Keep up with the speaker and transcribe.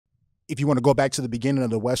if you want to go back to the beginning of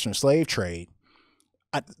the Western slave trade,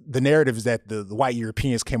 the narrative is that the white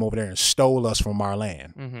Europeans came over there and stole us from our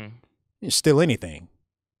land. Didn't steal anything.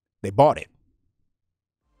 They bought it.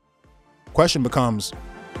 Question becomes,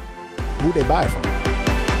 who'd they buy it from?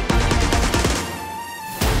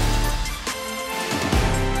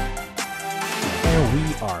 And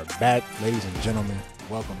we are back, ladies and gentlemen.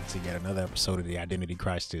 Welcome to yet another episode of the Identity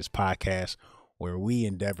Crisis podcast, where we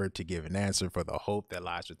endeavor to give an answer for the hope that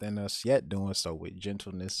lies within us, yet doing so with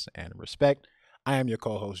gentleness and respect. I am your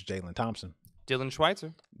co-host, Jaylen Thompson. Dylan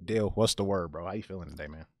Schweitzer. Dill, what's the word, bro? How you feeling today,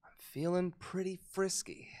 man? I'm feeling pretty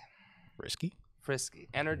frisky. Frisky? Frisky.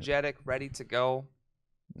 Energetic, ready to go.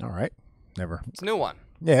 All right. Never. It's a new one.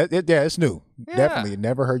 Yeah, it's new. Yeah. Definitely.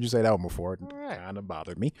 Never heard you say that one before. All right. Kind of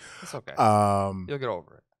bothered me. It's okay. You'll get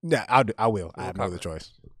over it. Yeah, I will. I have no other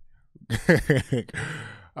choice.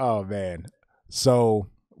 Oh, man. So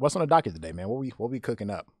what's on the docket today, man? What we cooking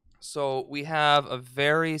up? So we have a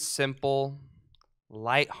very simple,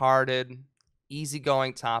 lighthearted,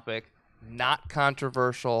 easygoing topic, not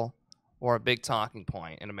controversial or a big talking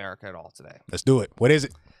point in America at all today. Let's do it. What is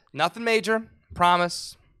it? Nothing major.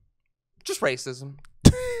 Promise. Just racism.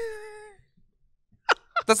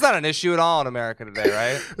 That's not an issue at all in America today,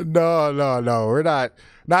 right? No. We're not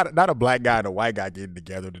a black guy and a white guy getting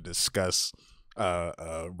together to discuss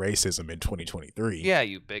racism in 2023. Yeah,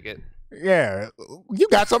 you bigot. Yeah, you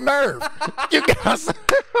got some nerve. You got some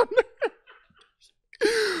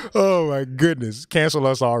Oh my goodness, cancel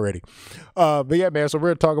us already. But yeah, man. So we're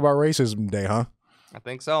gonna talk about racism today, huh? I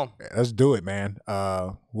think so. Let's do it, man.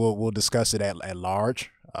 We'll discuss it at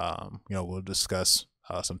large. We'll discuss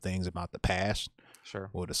some things about the past.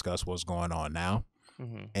 Sure. We'll discuss what's going on now,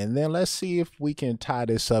 Mm-hmm. and then let's see if we can tie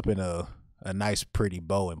this up in a nice, pretty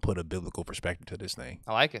bow and put a biblical perspective to this thing.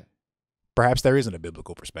 I like it. Perhaps there isn't a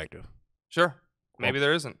biblical perspective. Sure. Maybe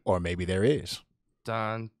there isn't. Or maybe there is.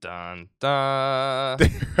 Dun, dun, dun.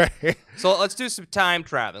 So let's do some time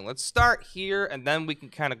traveling. Let's start here, and then we can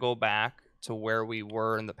kind of go back to where we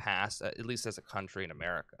were in the past, at least as a country in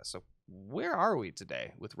America. So where are we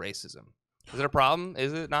today with racism? Is it a problem?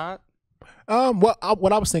 Is it not? What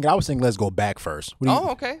I was thinking, let's go back first.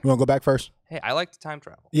 Okay. You want to go back first? Hey, I like to time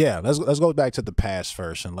travel. Yeah, let's go back to the past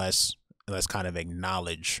first, and let's kind of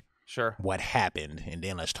acknowledge Sure. what happened, and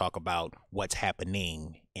then let's talk about what's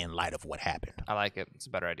happening in light of what happened. I like it. It's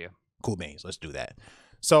a better idea. Cool beans. Let's do that.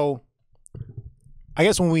 So, I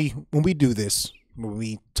guess when we do this, when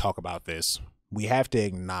we talk about this, we have to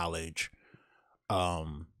acknowledge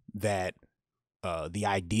that the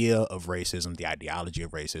idea of racism, the ideology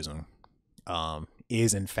of racism,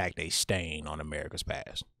 is in fact a stain on America's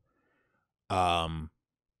past.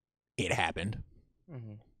 It happened.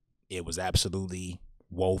 Mm-hmm. It was absolutely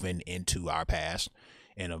woven into our past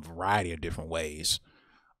in a variety of different ways.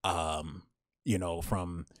 From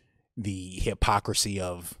the hypocrisies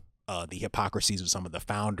of some of the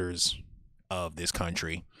founders of this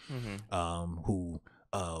country, Mm-hmm. who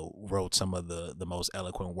wrote some of the most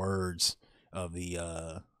eloquent words of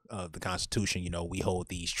the Constitution. We hold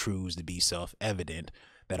these truths to be self-evident,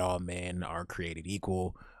 that all men are created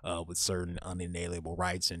equal, with certain unalienable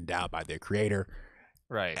rights endowed by their creator.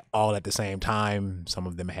 Right. All at the same time, some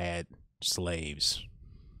of them had slaves.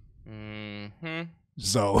 Mm-hmm.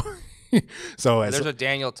 So There's a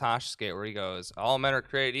Daniel Tosh skit where he goes, "All men are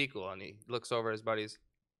created equal," and he looks over at his buddies.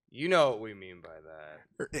 You know what we mean by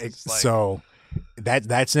that. So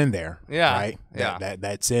that's in there. Yeah. Right. Yeah.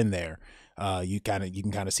 That's in there. You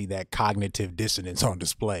can kind of see that cognitive dissonance on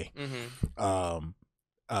display. Mm-hmm.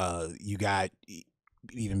 You got,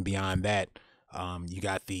 even beyond that, you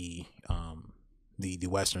got the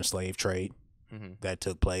Western slave trade, Mm-hmm. that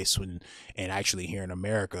took place and actually here in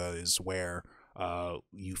America is where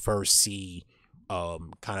you first see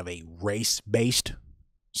kind of a race-based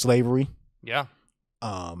slavery. Yeah.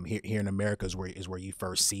 Here in America is where you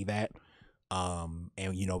first see that. And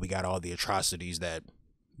we got all the atrocities that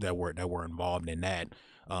were involved in that.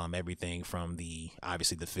 Everything from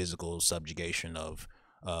obviously the physical subjugation of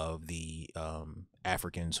the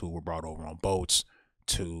Africans who were brought over on boats,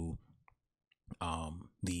 to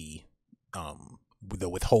the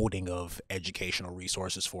withholding of educational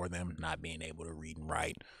resources for them, not being able to read and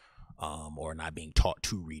write, or not being taught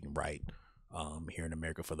to read and write here in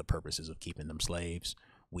America for the purposes of keeping them slaves.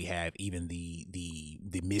 We have even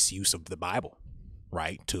the misuse of the Bible,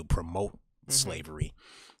 right, to promote slavery,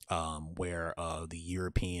 where the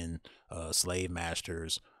European slave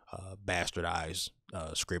masters bastardized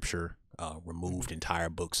scripture, removed entire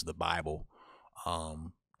books of the Bible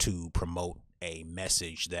to promote a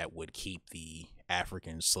message that would keep the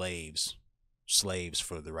African slaves slaves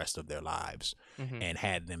for the rest of their lives, Mm-hmm. and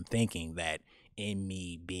had them thinking that in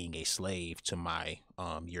me being a slave to my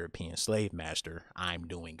European slave master, I'm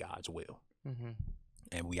doing God's will. Mm-hmm.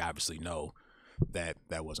 And we obviously know that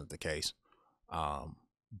that wasn't the case.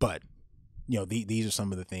 But these are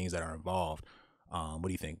some of the things that are involved. What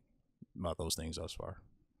do you think about those things thus far?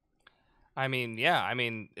 I mean, yeah. I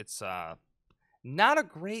mean, it's not a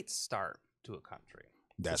great start to a country,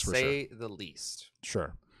 That's to for say the least.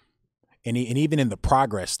 Sure. And even in the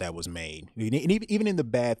progress that was made, and even in the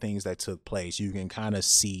bad things that took place, you can kind of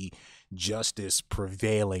see justice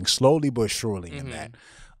prevailing slowly but surely in that.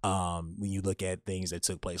 When you look at things that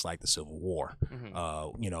took place like the Civil War,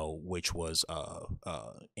 which was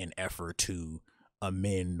an effort to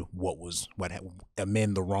amend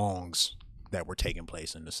amend the wrongs that were taking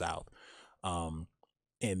place in the South. And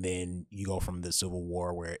then you go from the Civil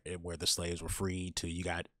War where the slaves were freed to you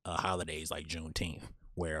got holidays like Juneteenth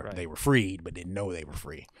where Right. they were freed but didn't know they were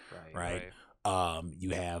free. Right. You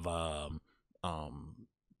have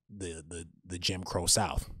the Jim Crow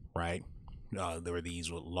South. Right. There were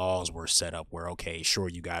these laws were set up where, okay, sure,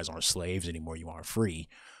 you guys aren't slaves anymore, you aren't free,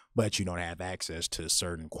 but you don't have access to a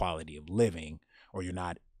certain quality of living, or you're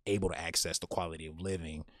not able to access the quality of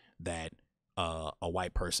living that a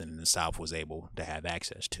white person in the South was able to have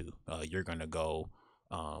access to. You're going to go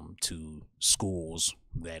to schools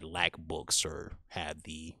that lack books or have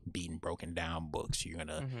the beaten, broken down books. You're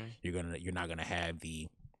not gonna have the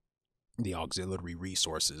auxiliary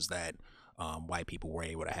resources that white people were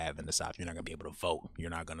able to have in the South. You're not gonna be able to vote. You're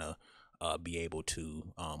not gonna be able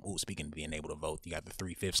to. Speaking of being able to vote, you got the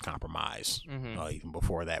 3/5 compromise. Even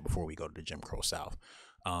before that, before we go to the Jim Crow South.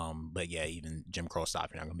 But yeah, even Jim Crow South,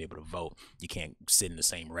 you're not gonna be able to vote. You can't sit in the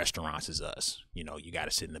same restaurants as us. You got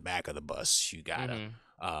to sit in the back of the bus. You gotta.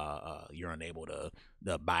 You're unable to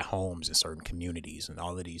buy homes in certain communities, and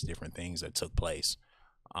all of these different things that took place.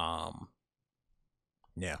 Yeah,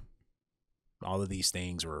 all of these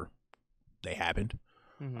things they happened.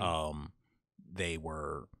 They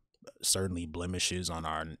were certainly blemishes on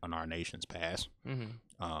our nation's past.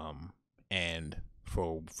 And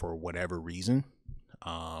for whatever reason,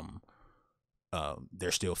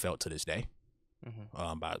 they're still felt to this day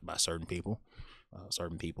by certain people.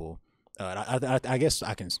 I guess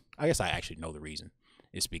I actually know the reason.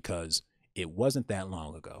 It's because it wasn't that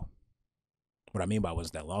long ago. What I mean by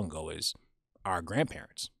wasn't that long ago is our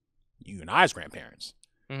grandparents, you and I's grandparents,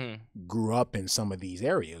 grew up in some of these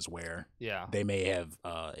areas where they may have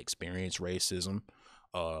experienced racism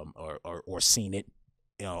or seen it,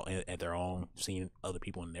 at their own, seen other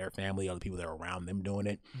people in their family, other people that are around them doing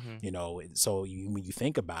it. So when you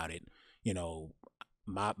think about it,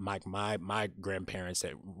 my grandparents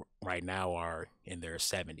that right now are in their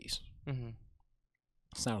 70s.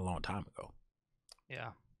 It's not a long time ago.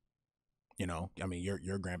 Yeah. I mean,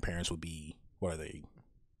 your grandparents would be, what are they,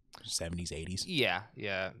 70s, 80s? Yeah,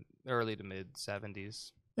 early to mid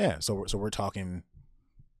 70s. Yeah, so we're talking,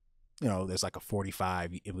 there's like a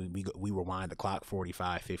 45, we rewind the clock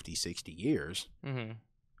 45, 50, 60 years.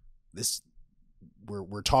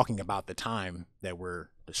 We're talking about the time that we're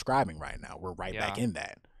describing right now. We're right back in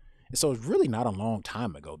that. And so it's really not a long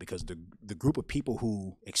time ago, because the group of people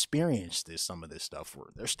who experienced some of this stuff,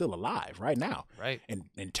 they're still alive right now. Right.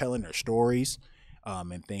 And telling their stories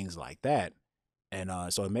and things like that.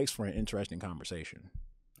 And so it makes for an interesting conversation.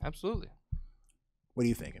 Absolutely. What are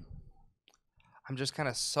you thinking? I'm just kind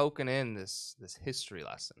of soaking in this history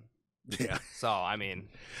lesson. Yeah. So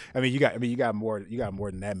you got more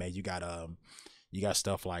than that, man. You got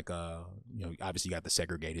stuff like obviously you got the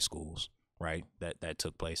segregated schools, right? That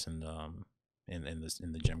took place in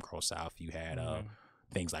the Jim Crow South. You had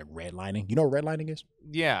things like redlining. You know what redlining is?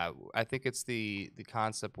 Yeah, I think it's the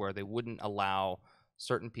concept where they wouldn't allow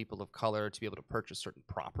certain people of color to be able to purchase certain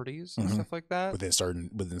properties and stuff like that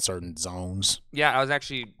within certain zones. Yeah, I was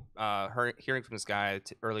actually hearing from this guy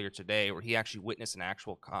earlier today, where he actually witnessed an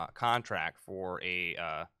actual contract for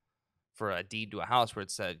a deed to a house where it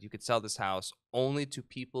said you could sell this house only to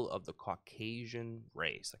people of the Caucasian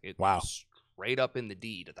race. Like, it was straight up in the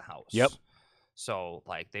deed of the house. Yep. So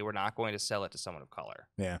like they were not going to sell it to someone of color.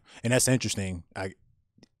 Yeah, and that's interesting.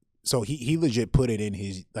 So he legit put it in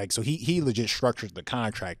his, like, so he legit structured the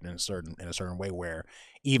contract in a certain way where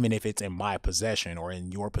even if it's in my possession or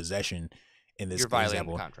in your possession, in this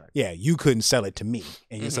example, the contract. Yeah, you couldn't sell it to me,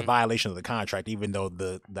 and it's a violation of the contract, even though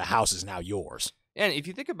the house is now yours. And if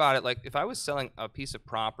you think about it, like if I was selling a piece of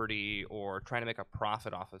property or trying to make a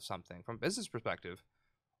profit off of something from a business perspective,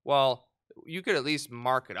 well, you could at least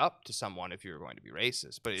mark it up to someone if you're going to be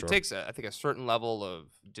racist. But it takes, I think, a certain level of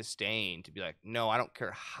disdain to be like, no, I don't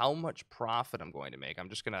care how much profit I'm going to make. I'm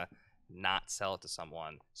just going to not sell it to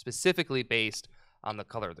someone specifically based on the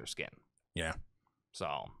color of their skin. Yeah.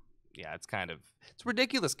 So, yeah, it's a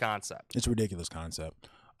ridiculous concept. It's a ridiculous concept.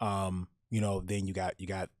 You know, then you got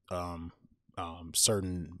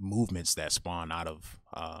certain movements that spawn out of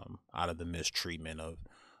the mistreatment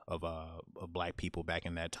of black people back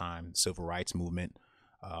in that time. Civil rights movement.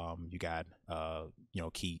 You got you know,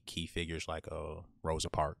 key figures like Rosa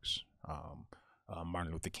Parks,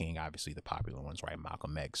 Martin Luther King, obviously the popular ones, right?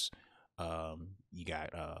 Malcolm X. You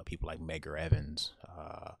got people like Medgar Evans.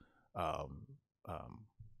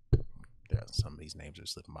 Yeah, some of these names are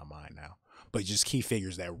slipping my mind now, but just key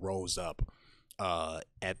figures that rose up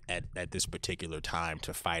at this particular time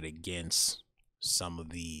to fight against some of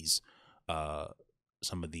these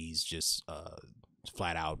just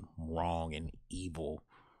flat out wrong and evil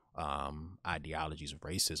ideologies of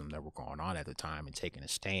racism that were going on at the time, and taking a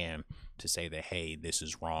stand to say that, hey, this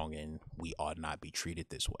is wrong and we ought not be treated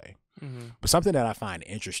this way. Mm-hmm. But something that I find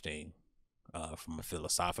interesting from a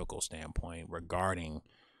philosophical standpoint regarding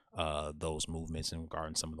those movements and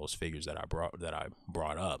regarding some of those figures that I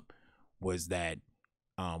brought up was that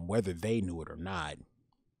whether they knew it or not,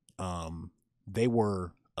 they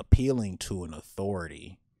were appealing to an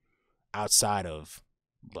authority outside of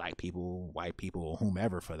black people, white people, or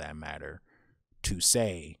whomever for that matter, to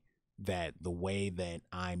say that the way that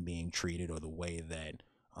I'm being treated, or the way that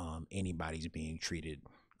anybody's being treated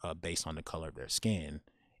based on the color of their skin,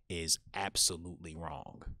 is absolutely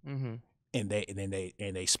wrong. Mm-hmm. And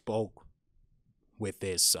they spoke with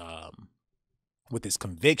this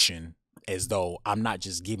conviction, as though I'm not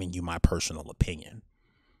just giving you my personal opinion,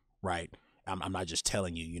 right? I'm not just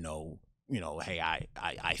telling you, you know, hey,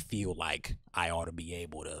 I feel like I ought to be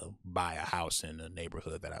able to buy a house in a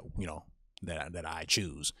neighborhood that I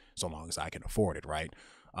choose, so long as I can afford it, right?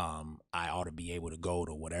 I ought to be able to go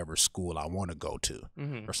to whatever school I want to go to,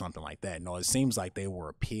 Mm-hmm. or something like that. No, it seems like they were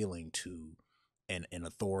appealing to an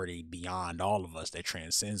authority beyond all of us, that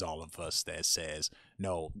transcends all of us, that says,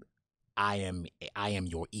 no, I am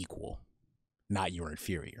your equal, not your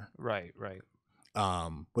inferior. Right.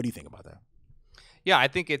 What do you think about that? Yeah, I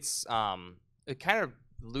think it's it kind of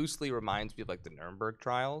loosely reminds me of like the Nuremberg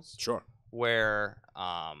trials. Sure. Where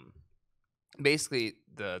basically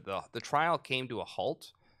the trial came to a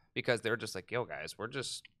halt because they're just like, yo guys, we're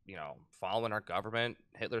just, you know, following our government.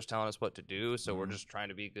 Hitler's telling us what to do, so we're just trying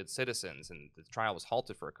to be good citizens. And the trial was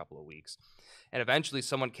halted for a couple of weeks. And eventually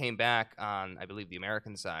someone came back on, I believe, the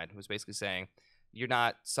American side, who was basically saying, you're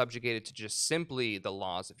not subjugated to just simply the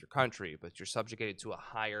laws of your country, but you're subjugated to a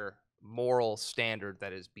higher moral standard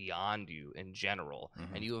that is beyond you in general,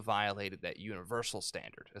 and you have violated that universal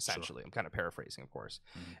standard, essentially. Sure. I'm kind of paraphrasing, of course.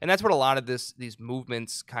 And that's what a lot of these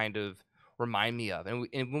movements kind of remind me of. And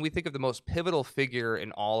when we think of the most pivotal figure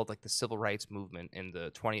in all of like the civil rights movement in the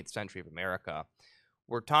 20th century of America,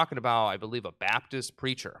 we're talking about, I believe, a Baptist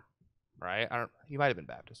preacher, right? He might have been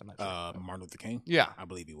Baptist. I'm not sure. Martin Luther King? Yeah. I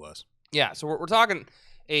believe he was. Yeah, so we're talking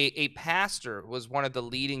a pastor was one of the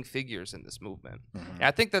leading figures in this movement. And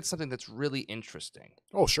I think that's something that's really interesting.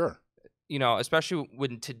 Oh, sure. You know, especially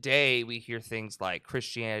when today we hear things like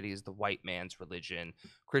Christianity is the white man's religion.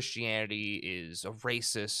 Christianity is a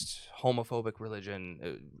racist, homophobic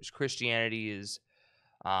religion. Christianity is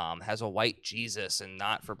has a white Jesus and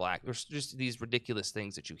not for black. There's just these ridiculous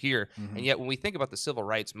things that you hear. And yet when we think about the civil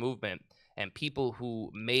rights movement and people who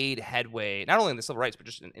made headway, not only in the civil rights, but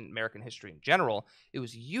just in American history in general, it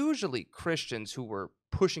was usually Christians who were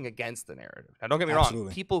pushing against the narrative. Now, don't get me wrong.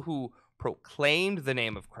 People who proclaimed the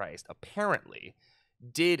name of Christ apparently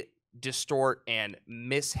did distort and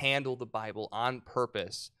mishandle the Bible on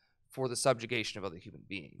purpose for the subjugation of other human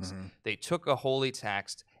beings. They took a holy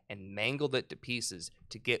text and mangled it to pieces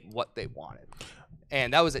to get what they wanted.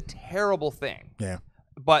 And that was a terrible thing. Yeah.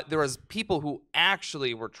 But there was people who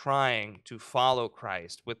actually were trying to follow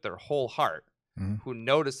Christ with their whole heart, who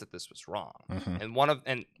noticed that this was wrong.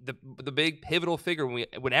 And the big pivotal figure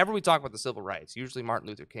whenever we talk about the civil rights, usually Martin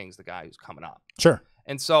Luther King's the guy who's coming up. Sure.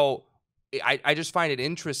 And so I just find it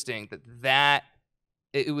interesting that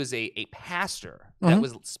it was a pastor that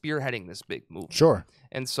was spearheading this big movement. Sure.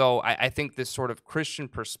 And so I think this sort of Christian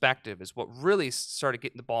perspective is what really started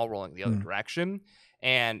getting the ball rolling the other direction,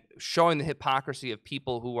 and showing the hypocrisy of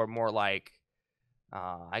people who are more like,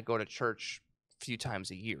 I go to church a few times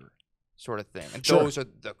a year, sort of thing. And those are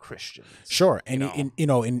the Christians. Sure. And,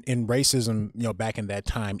 in racism, back in that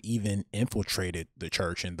time, even infiltrated the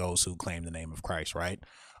church and those who claim the name of Christ, right?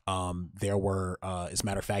 There were, as a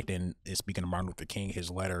matter of fact, in speaking of Martin Luther King, his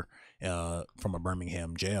letter from a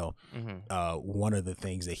Birmingham jail, one of the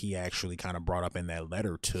things that he actually kind of brought up in that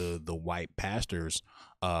letter to the white pastors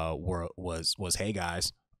was, hey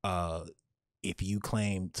guys, if you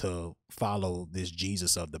claim to follow this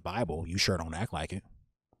Jesus of the Bible, you sure don't act like it.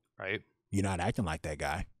 Right. You're not acting like that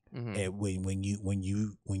guy. Mm-hmm. And when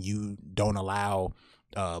you don't allow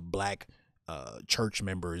black church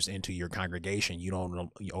members into your congregation,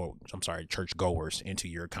 church goers into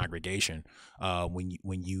your congregation,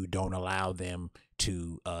 when you don't allow them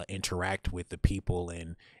to interact with the people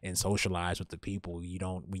and socialize with the people,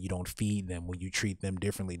 when you don't feed them, when you treat them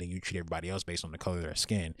differently than you treat everybody else based on the color of their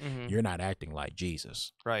skin, Mm-hmm. you're not acting like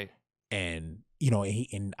Jesus. Right. And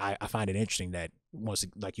I find it interesting that once,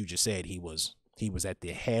 like you just said, he was at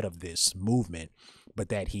the head of this movement, but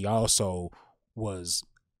that he also was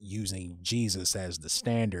using Jesus as the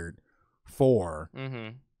standard for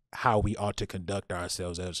Mm-hmm. how we ought to conduct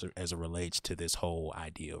ourselves as it relates to this whole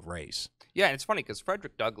idea of race. Yeah, and it's funny because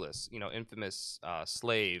Frederick Douglass, infamous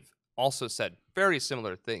slave, also said very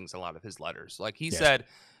similar things in a lot of his letters. Like he said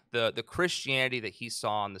the Christianity that he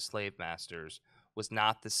saw in the slave masters was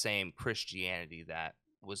not the same Christianity that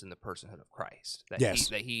was in the personhood of Christ that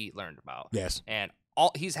he learned about. Yes. And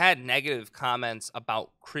he's had negative comments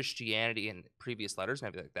about Christianity in previous letters and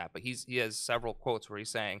everything like that, but he has several quotes where he's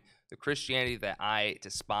saying the Christianity that I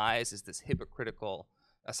despise is this hypocritical,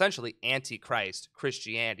 essentially anti-Christ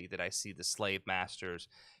Christianity that I see the slave masters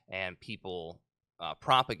and people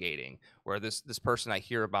propagating, where this person I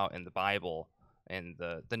hear about in the Bible and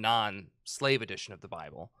the non-slave edition of the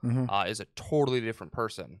Bible is a totally different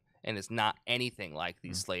person and is not anything like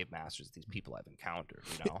these slave masters, these people I've encountered,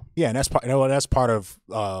 Yeah, and that's part of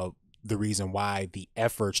the reason why the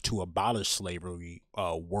efforts to abolish slavery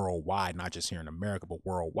worldwide, not just here in America, but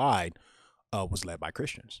worldwide, was led by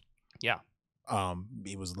Christians. Yeah.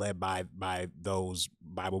 It was led by those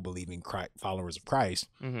Bible-believing followers of Christ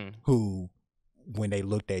who, when they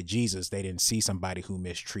looked at Jesus, they didn't see somebody who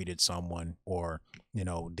mistreated someone or,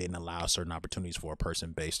 didn't allow certain opportunities for a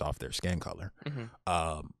person based off their skin color.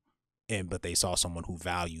 But they saw someone who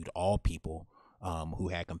valued all people, who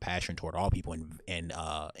had compassion toward all people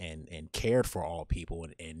and cared for all people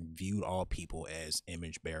and viewed all people as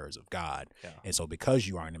image bearers of God. Yeah. And so because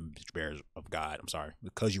you are an image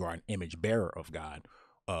bearer of God,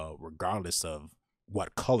 regardless of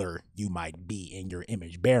what color you might be in your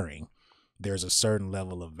image bearing, there's a certain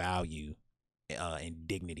level of value and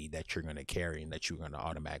dignity that you're going to carry and that you're going to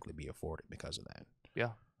automatically be afforded because of that. Yeah.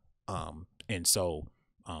 And so,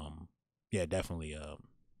 yeah, definitely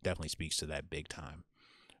speaks to that big time.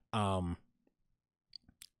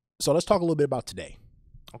 So let's talk a little bit about today.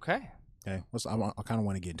 Okay. I kind of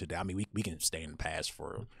want to get into that. I mean, we can stay in the past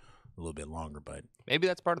for a little bit longer, but maybe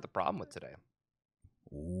that's part of the problem with today.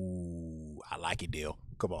 Ooh, I like it, Dale.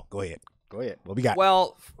 Come on, go ahead. What we got?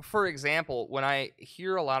 Well, for example, when I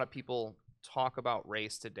hear a lot of people talk about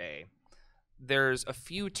race today, there's a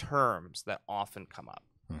few terms that often come up.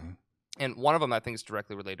 And one of them I think is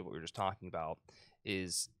directly related to what we were just talking about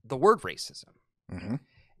is the word racism.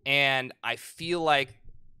 And I feel like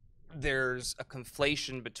there's a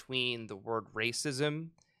conflation between the word racism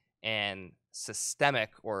and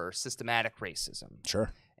systemic or systematic racism.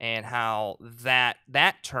 Sure. And how that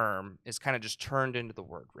term is kind of just turned into the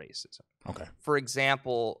word racism. Okay. For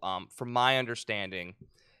example, from my understanding,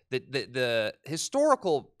 the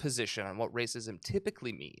historical position on what racism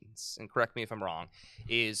typically means, and correct me if I'm wrong,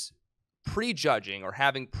 is prejudging or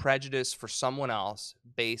having prejudice for someone else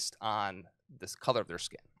based on the color of their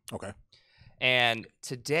skin. Okay. And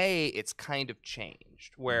today it's kind of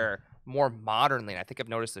changed where more modernly, and I think I've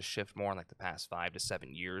noticed this shift more in like the past 5 to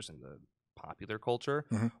 7 years in the popular culture,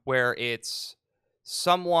 where it's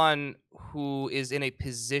someone who is in a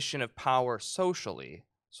position of power socially,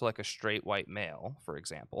 so like a straight white male, for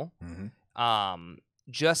example,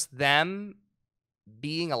 just them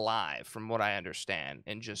being alive, from what I understand,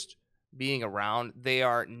 and just being around, they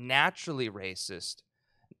are naturally racist,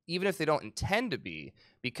 even if they don't intend to be,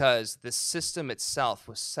 because the system itself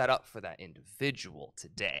was set up for that individual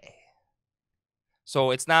today.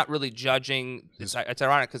 So it's not really judging. It's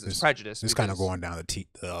ironic because it's prejudice. It's kind of going down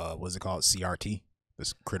what's it called? CRT?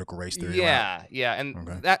 This critical race theory. Yeah.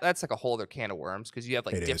 And that's like a whole other can of worms because you have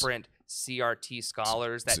like different CRT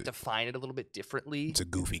scholars that define it a little bit differently. It's a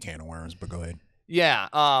goofy can of worms, but go ahead. Yeah.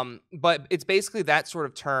 But it's basically that sort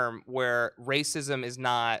of term where racism is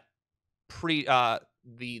not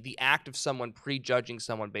the act of someone prejudging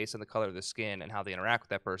someone based on the color of the skin and how they interact with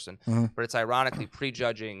that person, but it's ironically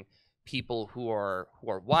prejudging people who are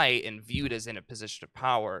white and viewed as in a position of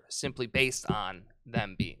power simply based on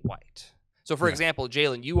them being white. So, for example,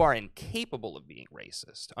 Jaylen, you are incapable of being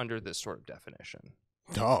racist under this sort of definition.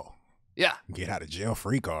 Oh. Yeah. Get out of jail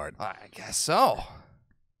free card. I guess so.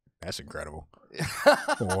 That's incredible.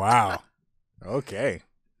 Wow. Okay.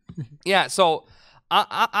 Yeah, so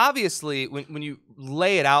obviously, when you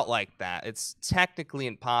lay it out like that, it's technically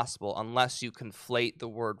impossible unless you conflate the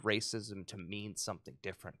word racism to mean something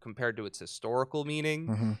different compared to its historical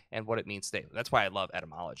meaning and what it means today. That's why I love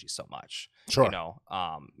etymology so much. Sure. You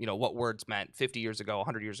know what words meant 50 years ago,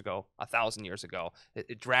 100 years ago, 1,000 years ago.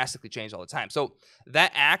 It drastically changed all the time. So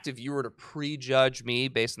that act, if you were to prejudge me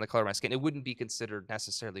based on the color of my skin, it wouldn't be considered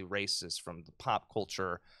necessarily racist from the pop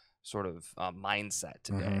culture sort of mindset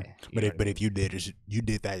today. But if you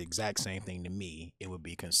did that exact same thing to me, it would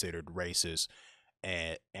be considered racist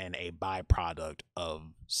and a byproduct of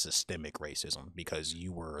systemic racism because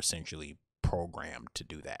you were essentially programmed to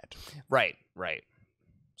do that. Right.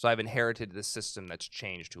 So I've inherited this system that's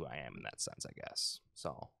changed who I am in that sense, I guess.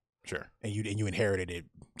 So sure, and you inherited it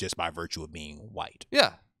just by virtue of being white.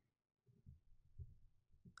 Yeah.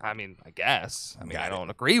 I mean, I guess. I don't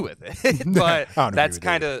agree with it, but that's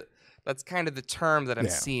kind of the term that I'm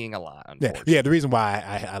seeing a lot. Unfortunately. Yeah. The reason why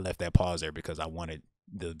I left that pause there because I wanted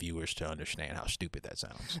the viewers to understand how stupid that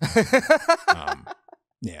sounds.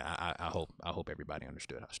 I hope everybody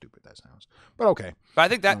understood how stupid that sounds. But okay. But I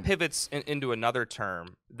think that pivots into another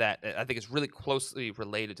term that I think is really closely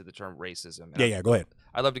related to the term racism. And go ahead.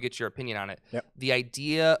 I'd love to get your opinion on it. Yep. The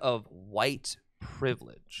idea of white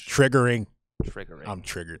privilege. Triggering. I'm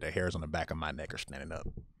triggered. The hairs on the back of my neck are standing up.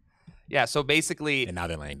 Yeah, so basically... And now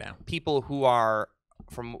they're laying down. People who are,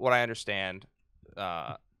 from what I understand,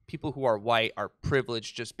 people who are white are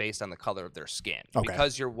privileged just based on the color of their skin. Okay.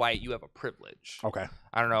 Because you're white, you have a privilege. Okay.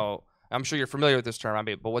 I don't know. I'm sure you're familiar with this term,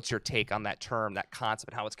 but what's your take on that term, that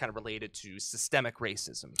concept, and how it's kind of related to systemic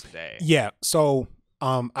racism today? Yeah, so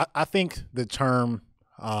I think the term,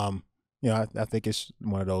 I think it's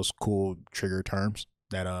one of those cool trigger terms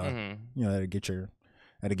that that'll get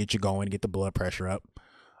you going, get the blood pressure up.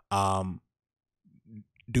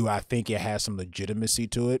 Do I think it has some legitimacy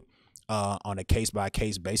to it on a case by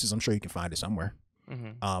case basis? I'm sure you can find it somewhere.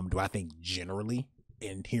 Do I think generally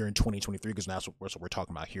here in 2023, because that's what we're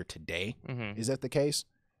talking about here today, is that the case?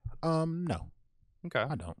 No. Okay.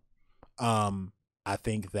 I don't. I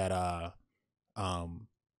think that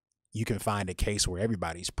you can find a case where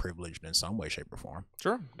everybody's privileged in some way, shape, or form.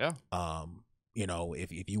 Sure. Yeah.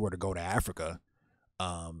 If you were to go to Africa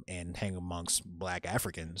and hang amongst Black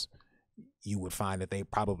Africans, you would find that they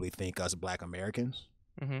probably think us Black Americans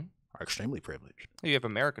are extremely privileged. You have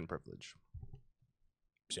American privilege.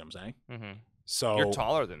 See what I'm saying? So you're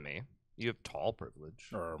taller than me. You have tall privilege,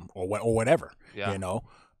 or whatever. Yeah.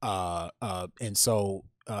 And so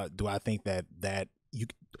do I think that you?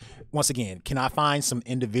 Once again, can I find some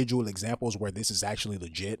individual examples where this is actually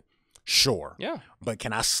legit? Sure. Yeah. But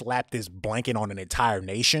can I slap this blanket on an entire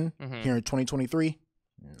nation here in 2023?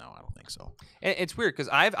 No, I don't think so. And it's weird because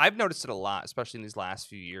I've noticed it a lot, especially in these last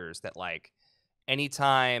few years, that like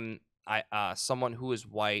anytime someone who is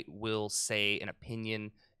white will say an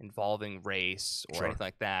opinion involving race or anything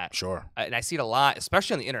like that. Sure. And I see it a lot,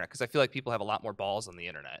 especially on the internet, because I feel like people have a lot more balls on the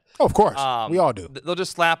internet. Oh, of course. We all do. They'll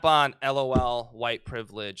just slap on LOL, white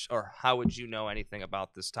privilege, or how would you know anything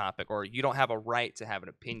about this topic? Or you don't have a right to have an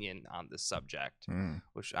opinion on this subject,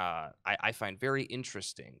 which I find very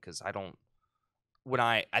interesting because I don't.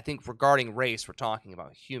 I think regarding race, we're talking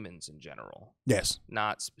about humans in general. Yes.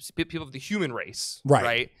 Not people of the human race. Right.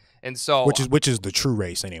 Right. And so which is the true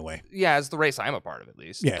race anyway. Yeah, it's the race I'm a part of at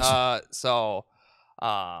least. Yes. I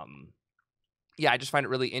just find it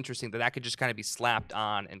really interesting that could just kind of be slapped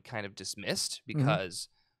on and kind of dismissed because,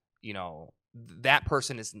 that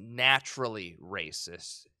person is naturally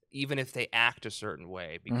racist, even if they act a certain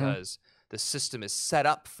way because the system is set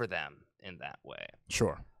up for them in that way.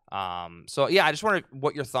 Sure. I just wonder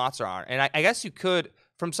what your thoughts are. And I guess you could,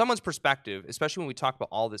 from someone's perspective, especially when we talk about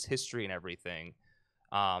all this history and everything,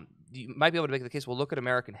 you might be able to make the case, well, look at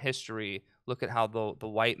American history. Look at how the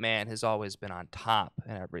white man has always been on top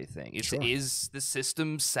and everything. Is the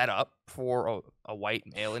system set up for a white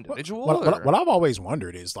male individual? What I've always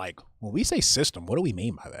wondered is, like, when we say system, what do we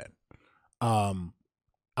mean by that? I've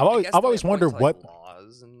always wondered what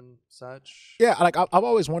laws and such. Yeah, like I've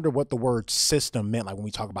always wondered what the word system meant. Like when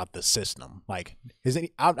we talk about the system, like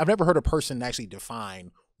I've never heard a person actually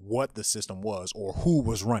define what the system was or who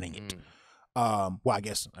was running it. Well, I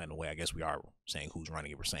guess in a way, we are saying who's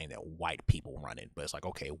running it. We're saying that white people run it, but it's like,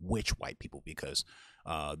 okay, which white people? Because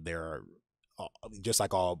there are just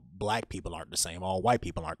like all Black people aren't the same, all white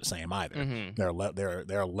people aren't the same either.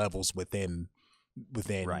 There are levels within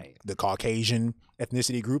the Caucasian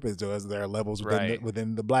ethnicity group as well as there are levels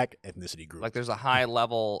within the Black ethnicity group. Like there's a high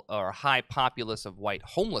level or a high populace of white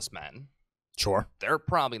homeless men. Sure. They're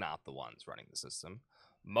probably not the ones running the system.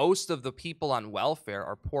 Most of the people on welfare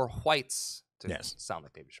are poor whites to Yes. sound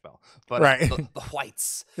like David Chappelle, but Right. the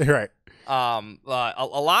whites. Right. A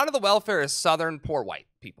lot of the welfare is Southern poor white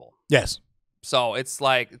people. Yes. So it's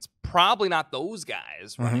like it's probably not those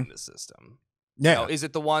guys running the system. Yeah. You know, is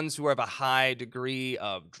it the ones who have a high degree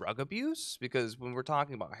of drug abuse? Because when we're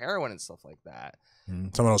talking about heroin and stuff like that,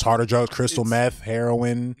 some of those harder drugs, crystal meth,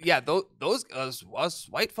 heroin. Yeah, those us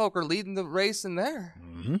white folk are leading the race in there.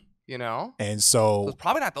 Mm-hmm. You know, and so it's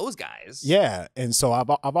probably not those guys. Yeah, and so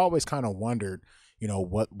I've always kind of wondered, you know,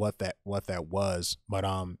 what that was, but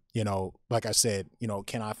you know, like I said, you know,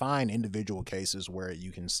 can I find individual cases where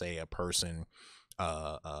you can say a person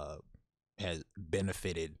has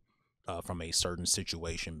benefited from a certain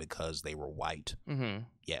situation because they were white? Mm-hmm.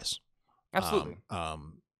 Yes, absolutely.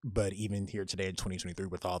 But even here today in 2023,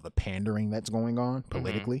 with all the pandering that's going on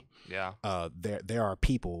politically, yeah, there are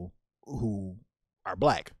people who are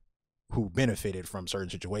black who benefited from certain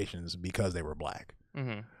situations because they were black.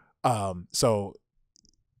 Mm-hmm. So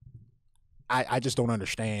I just don't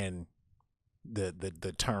understand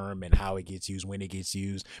the term and how it gets used, when it gets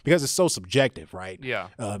used, because it's so subjective, right? Yeah.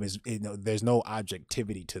 There's no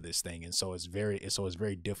objectivity to this thing, and so it's very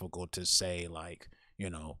difficult to say, like, you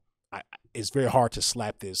know, it's very hard to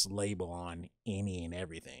slap this label on any and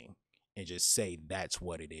everything and just say that's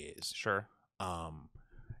what it is. Sure.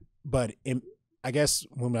 But I guess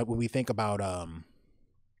when we think about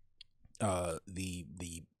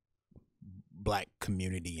the black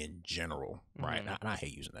community in general, right? And I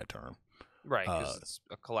hate using that term, right? Because it's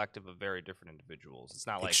a collective of very different individuals. It's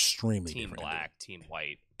not like extremely team different black, team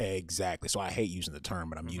white. Exactly. So I hate using the term,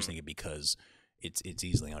 but I'm using it because it's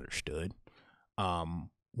easily understood.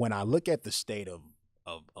 When I look at the state of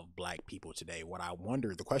black people today,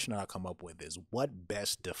 the question that I come up with is, what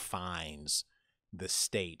best defines the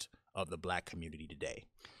state of the black community today?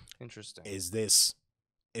 Interesting. Is the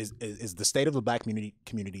state of the black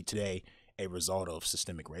community today a result of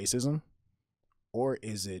systemic racism, or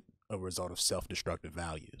is it a result of self-destructive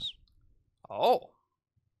values? Oh.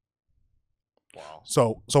 Wow.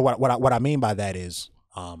 So what I mean by that is,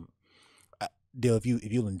 Dill, if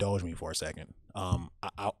you'll indulge me for a second, I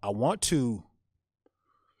want to.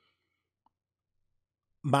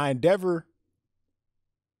 My endeavor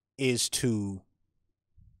is to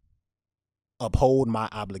uphold my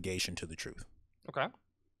obligation to the truth. Okay.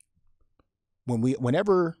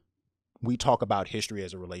 Whenever we talk about history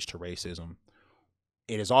as it relates to racism,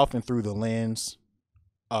 it is often through the lens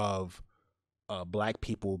of black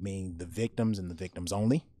people being the victims and the victims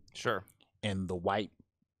only. Sure. And the white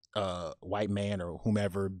man or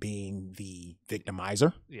whomever being the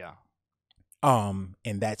victimizer. Yeah. And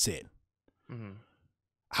that's it. Mm-hmm.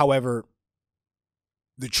 However,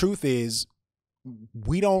 the truth is,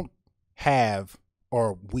 we don't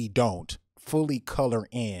fully color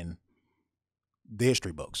in the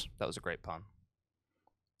history books. That was a great pun.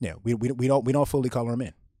 Yeah, we don't fully color them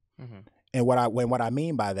in. Mm-hmm. And what I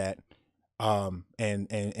mean by that, and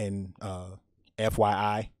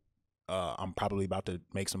FYI, I'm probably about to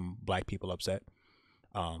make some black people upset.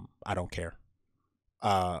 I don't care.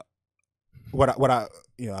 What I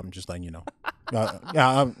I'm just letting you know.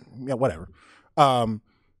 Whatever.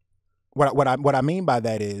 What I mean by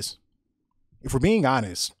that is, if we're being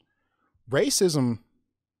honest, racism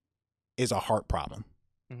is a heart problem.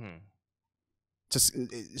 Mm-hmm.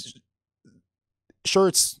 Sure,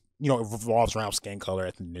 it revolves around skin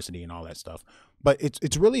color, ethnicity, and all that stuff, but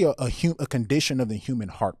it's really a condition of the human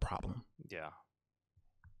heart problem. Yeah,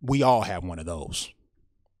 we all have one of those,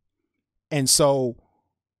 and so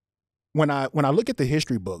when I look at the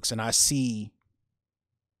history books and I see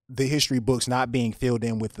the history books not being filled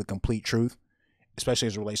in with the complete truth, especially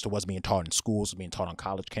as it relates to what's being taught in schools, being taught on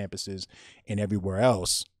college campuses, and everywhere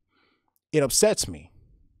else, it upsets me,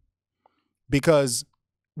 because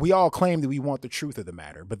we all claim that we want the truth of the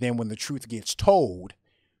matter, but then when the truth gets told,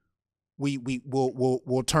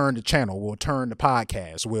 we'll turn the channel, we'll turn the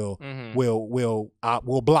podcast, we'll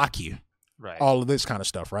block you, right? All of this kind of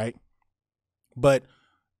stuff, right? But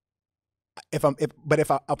if I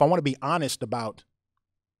want to be honest about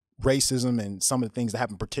racism and some of the things that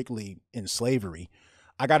happened, particularly in slavery,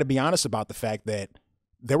 I got to be honest about the fact that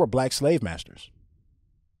there were black slave masters.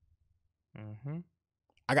 Mm-hmm.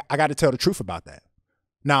 I got to tell the truth about that.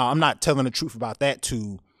 Now, I'm not telling the truth about that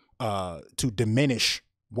to diminish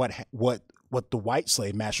what the white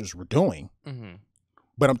slave masters were doing, mm-hmm.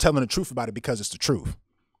 but I'm telling the truth about it because it's the truth,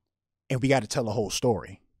 and we got to tell the whole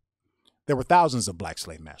story. There were thousands of black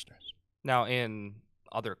slave masters. Now, in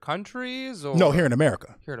other countries, or no, here in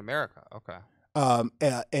America. Here in America, okay.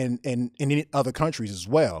 And in other countries as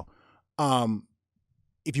well.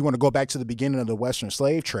 If you want to go back to the beginning of the Western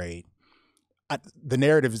slave trade, the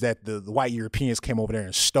narrative is that the white Europeans came over there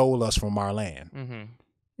and stole us from our land. Mm-hmm.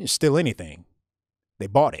 Didn't steal anything. They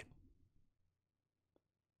bought it.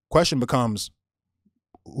 Question becomes,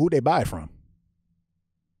 who they buy it from?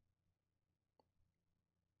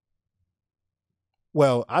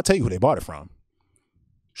 Well, I'll tell you who they bought it from.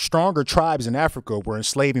 Stronger tribes in Africa were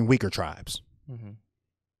enslaving weaker tribes. Mm-hmm.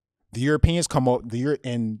 The Europeans come over,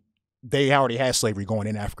 and they already had slavery going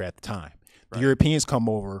in Africa at the time. The Europeans come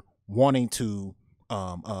over wanting to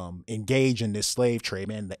engage in this slave trade,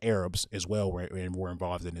 and the Arabs as well were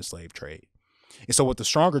involved in this slave trade. And so what the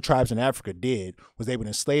stronger tribes in Africa did was they would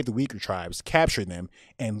enslave the weaker tribes, capture them,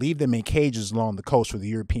 and leave them in cages along the coast for the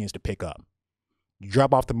Europeans to pick up. You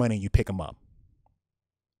drop off the money and you pick them up.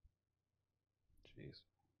 Jeez.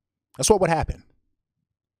 That's what would happen.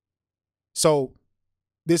 So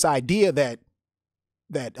this idea that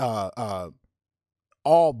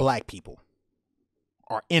all black people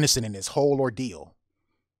are innocent in this whole ordeal,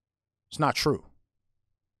 it's not true.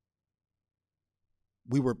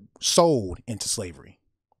 We were sold into slavery,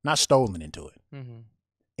 not stolen into it. Mm-hmm.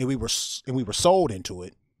 And we were sold into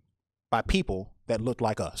it by people that looked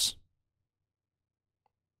like us.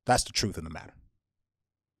 That's the truth of the matter.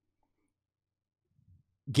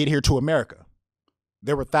 Get here to America.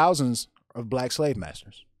 There were thousands of black slave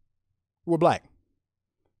masters who were black.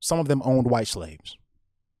 Some of them owned white slaves.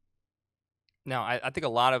 Now, I think a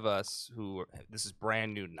lot of us this is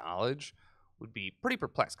brand new knowledge, would be pretty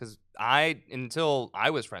perplexed because until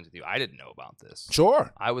I was friends with you, I didn't know about this.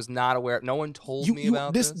 Sure. I was not aware. No one told me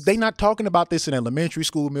about this. They're not talking about this in elementary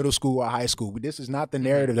school, middle school, or high school. This is not the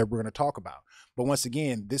narrative that we're going to talk about. But once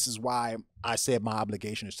again, this is why I said my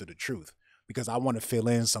obligation is to the truth, because I want to fill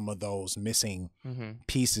in some of those missing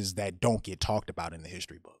pieces that don't get talked about in the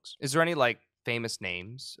history books. Is there any like famous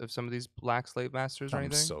names of some of these black slave masters or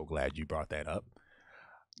anything? I'm so glad you brought that up.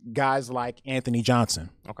 Guys like Anthony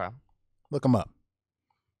Johnson. Okay. Look him up.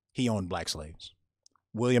 He owned black slaves.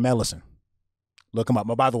 William Ellison. Look him up.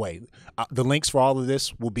 But by the way, the links for all of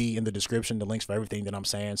this will be in the description, the links for everything that I'm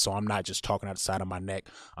saying. So I'm not just talking out the side of my neck.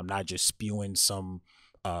 I'm not just spewing some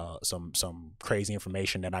crazy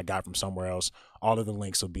information that I got from somewhere else. All of the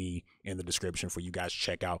links will be in the description for you guys to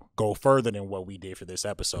check out. Go further than what we did for this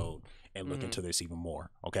episode and look into this even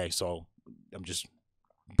more. Okay, so I'm just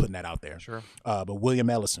putting that out there. Sure. But William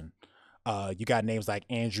Ellison. You got names like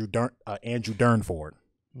Andrew Durnford,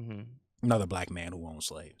 another black man who owned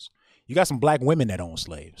slaves. You got some black women that own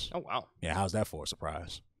slaves. Oh wow! Yeah, how's that for a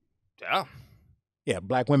surprise? Yeah, yeah,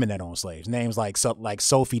 black women that own slaves. Names like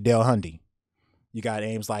Sophie Delhunty. You got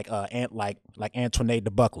names like Antoinette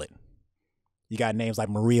de Bucklet. You got names like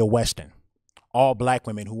Maria Weston. All black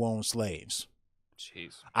women who own slaves.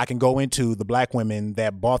 Jeez. I can go into the black women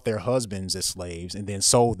that bought their husbands as slaves and then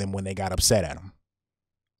sold them when they got upset at them.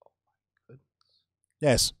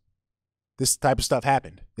 Yes, this type of stuff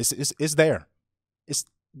happened. It's there.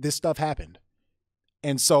 This stuff happened.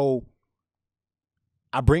 And so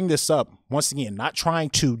I bring this up, once again, not trying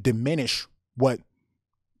to diminish what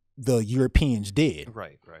the Europeans did.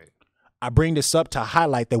 Right. I bring this up to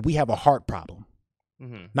highlight that we have a heart problem,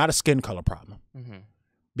 not a skin color problem.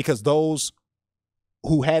 Because those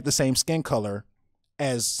who had the same skin color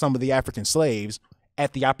as some of the African slaves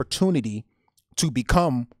had the opportunity to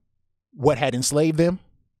become what had enslaved them,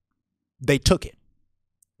 they took it.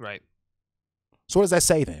 Right. So what does that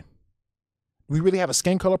say then? Do we really have a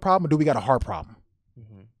skin color problem, or do we got a heart problem?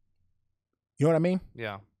 You know what I mean?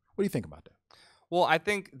 Yeah. What do you think about that? Well, I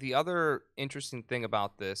think the other interesting thing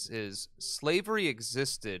about this is slavery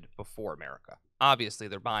existed before America. Obviously,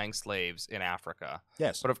 they're buying slaves in Africa.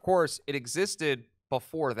 Yes. But of course, it existed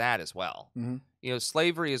before that as well. You know,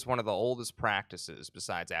 slavery is one of the oldest practices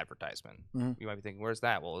besides advertisement. You might be thinking, where's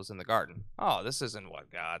that? Well, it was in the garden. Oh, this isn't what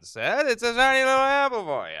God said. It's a shiny little apple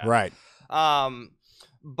for you. Right.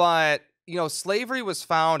 But, you know, slavery was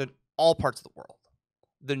found in all parts of the world.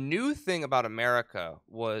 The new thing about America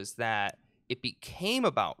was that it became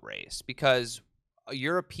about race because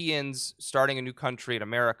Europeans starting a new country in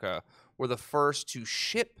America were the first to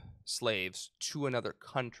ship slaves to another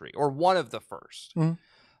country, or one of the first.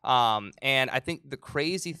 And I think the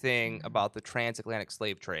crazy thing about the transatlantic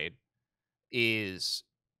slave trade is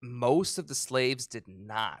most of the slaves did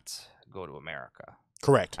not go to America.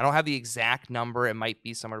 Correct. I don't have the exact number. It might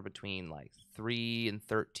be somewhere between like 3 and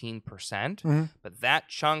 13%, but that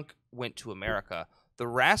chunk went to America. The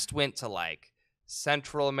rest went to like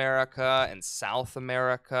Central America and South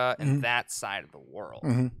America and that side of the world.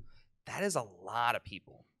 That is a lot of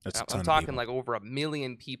people. I'm talking like over 1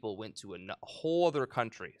 million people went to a whole other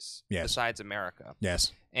countries besides America.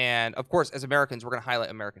 Yes. And of course, as Americans, we're going to highlight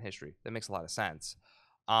American history. That makes a lot of sense.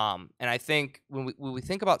 And I think when we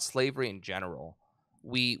think about slavery in general,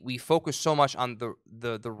 we focus so much on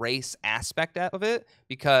the race aspect of it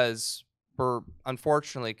because we're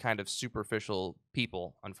unfortunately kind of superficial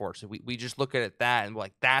people. Unfortunately, we just look at it that and we're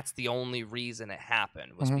like, that's the only reason it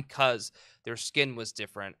happened was because their skin was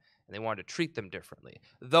different and they wanted to treat them differently.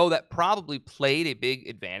 Though that probably played a big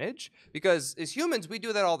advantage because as humans we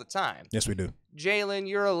do that all the time. Yes, we do. Jaylen,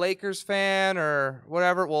 you're a Lakers fan or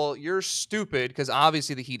whatever. Well, you're stupid because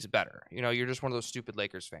obviously the Heat's better. You know, you're just one of those stupid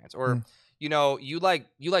Lakers fans. Or, you know, you like.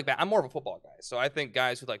 I'm more of a football guy, so I think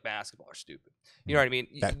guys who like basketball are stupid. You know what I mean?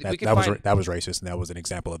 That was racist, and that was an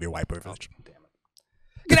example of your white privilege. Oh, damn it.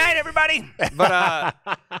 Good night, everybody. But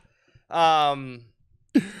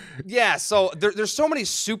yeah, so there's so many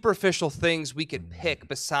superficial things we could pick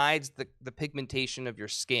besides the pigmentation of your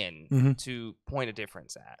skin to point a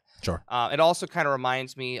difference at. Sure. It also kind of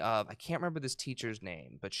reminds me of, I can't remember this teacher's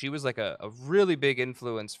name, but she was like a really big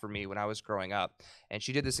influence for me when I was growing up. And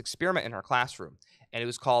she did this experiment in her classroom. And it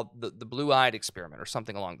was called the blue-eyed experiment or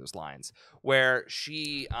something along those lines, where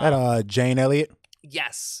she... Jane Elliott?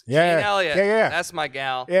 Yes. Yeah. Jane Elliott. Yeah. That's my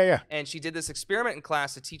gal. Yeah. And she did this experiment in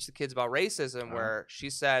class to teach the kids about racism where she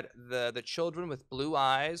said the children with blue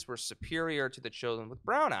eyes were superior to the children with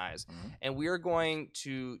brown eyes. And we are going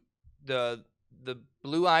to... The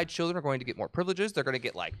blue-eyed children are going to get more privileges. They're going to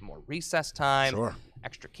get like more recess time,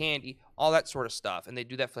 extra candy, all that sort of stuff. And they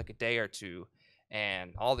do that for like a day or two.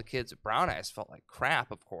 And all the kids with brown eyes felt like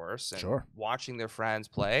crap, of course, and watching their friends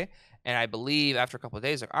play. And I believe after a couple of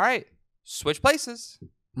days, like, all right, switch places.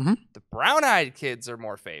 The brown-eyed kids are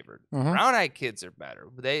more favored. Brown-eyed kids are better.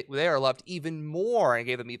 They are loved even more and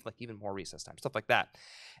gave them even more recess time, stuff like that.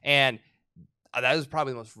 And that was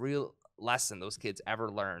probably the most real lesson those kids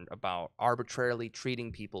ever learned about arbitrarily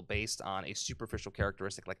treating people based on a superficial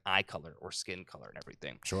characteristic like eye color or skin color and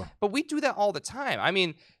everything. Sure. But we do that all the time. I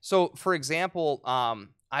mean, so for example,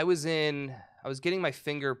 I was getting my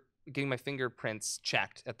fingerprints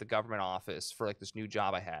checked at the government office for like this new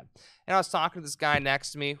job I had. And I was talking to this guy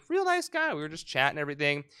next to me, real nice guy. We were just chatting and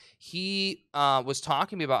everything. He was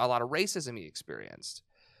talking to me about a lot of racism he experienced.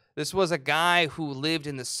 This was a guy who lived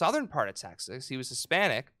in the southern part of Texas. He was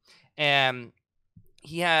Hispanic. And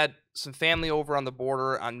he had some family over on the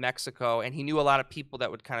border on Mexico, and he knew a lot of people that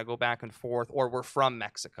would kind of go back and forth or were from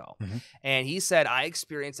Mexico. And he said, I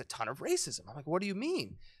experienced a ton of racism. I'm like, what do you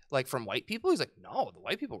mean? Like from white people? He's like, no, the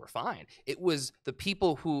white people were fine. It was the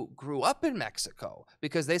people who grew up in Mexico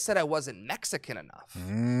because they said I wasn't Mexican enough.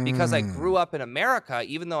 Because I grew up in America,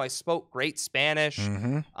 even though I spoke great Spanish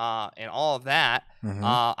and all of that,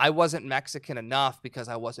 I wasn't Mexican enough because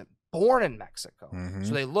I wasn't born in Mexico.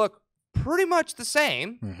 So they look pretty much the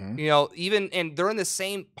same, you know, and they're in the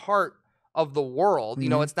same part of the world. You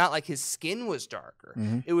know, it's not like his skin was darker.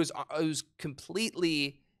 It was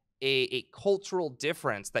completely a cultural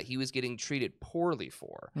difference that he was getting treated poorly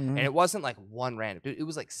for. And it wasn't like one random dude. It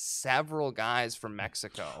was like several guys from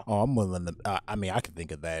Mexico. Oh, I'm willing to, I mean, I could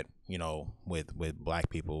think of that, you know, with black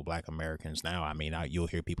people, black Americans now. I mean, you'll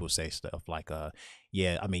hear people say stuff like,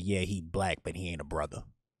 yeah, he black, but he ain't a brother.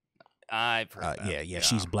 I've heard that. Yeah,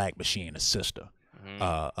 she's black, but she ain't a sister.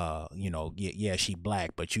 You know, she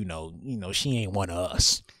black, but you know, she ain't one of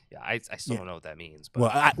us. Yeah, I still don't know what that means.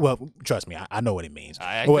 But Well, trust me, I know what it means.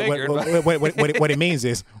 I figured, what it means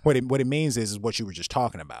is what it means is what you were just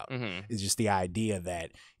talking about. It's just the idea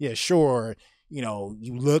that sure, you know,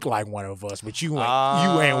 you look like one of us, but you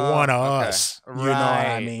ain't one of us. You know what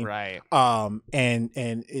I mean? Right. And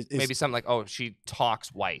it's maybe something like, oh, she talks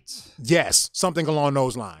white. Yes, something along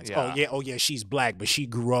those lines. Yeah. Oh yeah, she's black, but she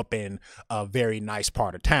grew up in a very nice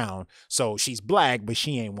part of town, so she's black, but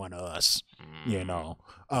she ain't one of us. You know.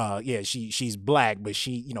 She's black, but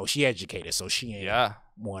she educated, so she ain't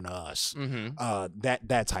one of us.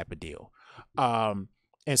 That type of deal.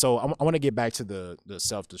 And so I want to get back to the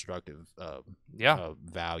self-destructive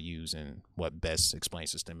values and what best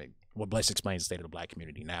explains the state of the black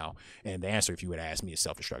community now. And the answer, if you would ask me, is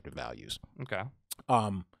self-destructive values. Okay.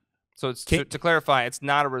 So it's to clarify, it's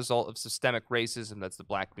not a result of systemic racism that's the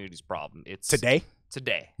black community's problem. It's today.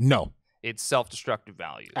 No, it's self-destructive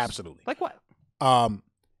values. Absolutely. Like what?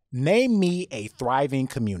 Name me a thriving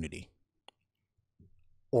community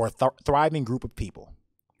or a thriving group of people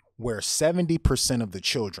where 70% of the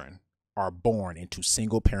children are born into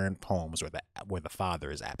single-parent homes where the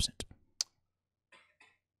father is absent.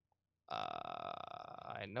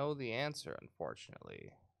 I know the answer,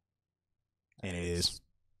 unfortunately. And it is?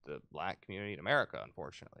 The black community in America,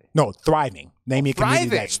 unfortunately. No, thriving. Name me a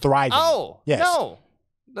community that's thriving. Oh, yes. No.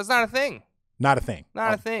 That's not a thing. Not a thing.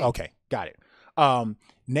 Not a thing. Okay, got it.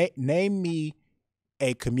 Name me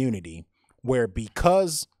a community where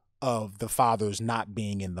because of the fathers not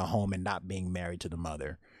being in the home and not being married to the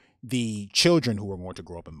mother, the children who are going to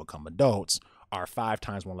grow up and become adults are 5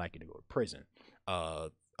 times more likely to go to prison,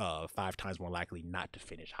 5 times more likely not to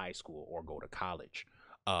finish high school or go to college.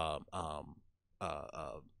 I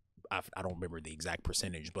don't remember the exact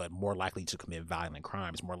percentage, but more likely to commit violent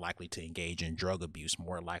crimes, more likely to engage in drug abuse,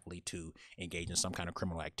 more likely to engage in some kind of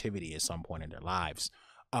criminal activity at some point in their lives.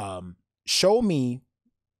 Show me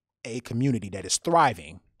a community that is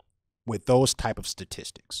thriving with those type of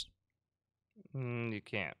statistics. You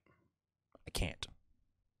can't. I can't.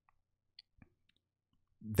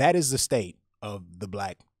 That is the state of the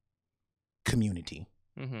black community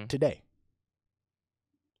today.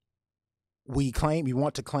 We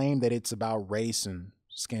want to claim that it's about race and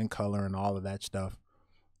skin color and all of that stuff.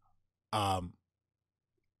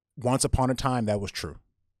 Once upon a time, that was true.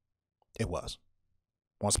 It was.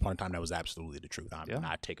 Once upon a time, that was absolutely the truth. I'm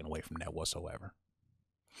not taken away from that whatsoever.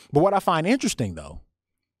 But what I find interesting, though,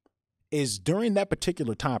 is during that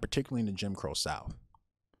particular time, particularly in the Jim Crow South,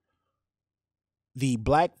 the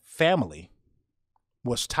black family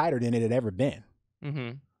was tighter than it had ever been.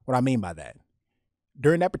 What I mean by that,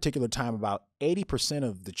 during that particular time, about 80%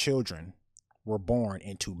 of the children were born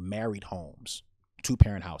into married homes,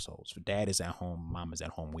 2-parent households. Dad is at home, mom is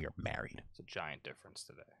at home, we are married. It's a giant difference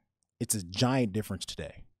today. It's a giant difference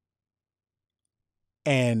today.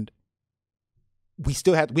 And we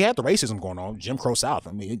had the racism going on, Jim Crow South.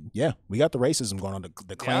 I mean, we got the racism going on.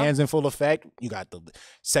 The Klan's in full effect. You got the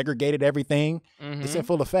segregated everything. It's in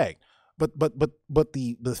full effect. But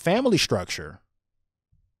the family structure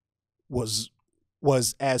was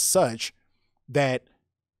as such that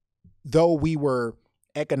though we were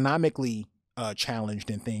economically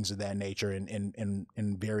challenged in things of that nature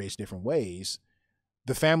in various different ways,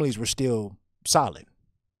 the families were still solid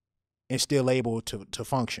and still able to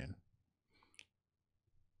function.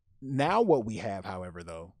 Now what we have, however,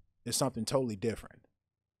 though, is something totally different.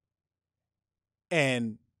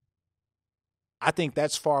 And I think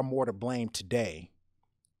that's far more to blame today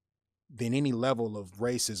than any level of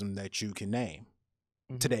racism that you can name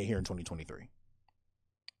today here in 2023.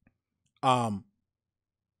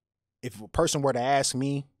 If a person were to ask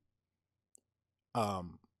me, how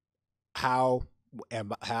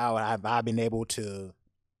have I been able to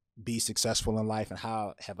be successful in life, and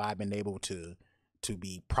how have I been able to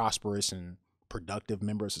be prosperous and productive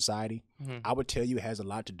member of society, I would tell you it has a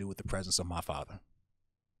lot to do with the presence of my father.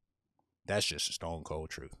 That's just a stone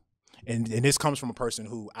cold truth. And this comes from a person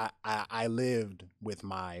who I lived with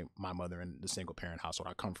my mother in the single parent household.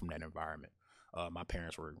 I come from that environment. My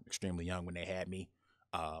parents were extremely young when they had me,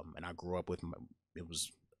 and I grew up with it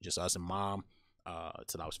was just us and mom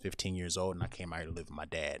till I was 15 years old, and I came out here to live with my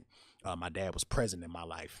dad. My dad was present in my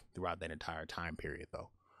life throughout that entire time period,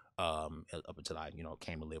 though. Up until I,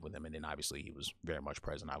 came to live with him, and then obviously he was very much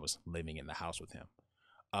present. I was living in the house with him.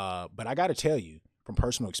 But I got to tell you, from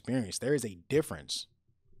personal experience, there is a difference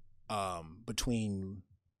between,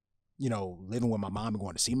 living with my mom and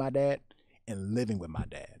going to see my dad and living with my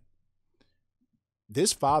dad.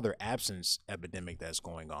 This father absence epidemic that's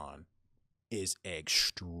going on is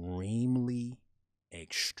extremely,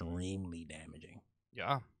 extremely damaging.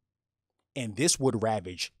 Yeah. And this would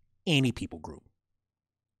ravage any people group.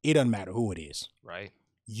 It doesn't matter who it is. Right.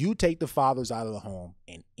 You take the fathers out of the home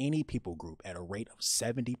in any people group at a rate of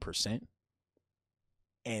 70%,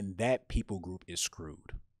 and that people group is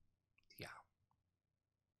screwed. Yeah.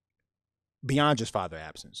 Beyond just father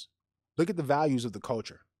absence. Look at the values of the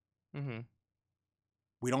culture.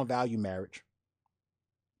 We don't value marriage.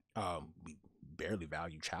 We barely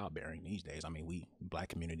value childbearing these days. I mean, black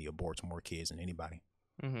community aborts more kids than anybody.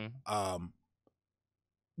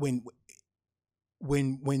 When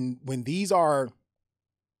these are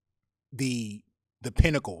the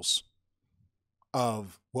pinnacles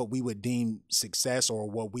of what we would deem success or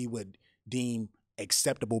what we would deem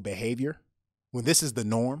acceptable behavior, when this is the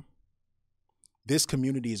norm, this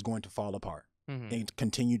community is going to fall apart and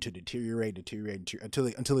continue to deteriorate until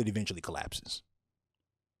it eventually collapses.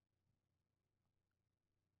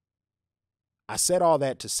 I said all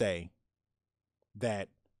that to say that,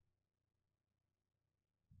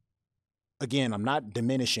 again, I'm not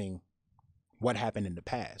diminishing what happened in the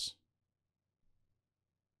past.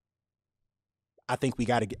 I think we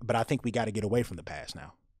got to get away from the past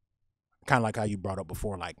now. Kind of like how you brought up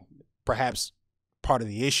before, like perhaps part of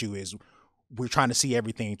the issue is we're trying to see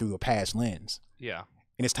everything through a past lens. Yeah.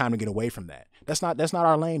 And it's time to get away from that. That's not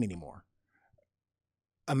our lane anymore.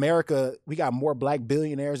 America, we got more black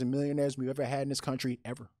billionaires and millionaires we've ever had in this country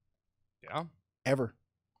ever. Yeah. Ever.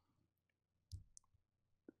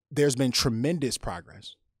 There's been tremendous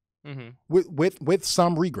progress with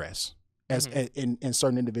some regress as in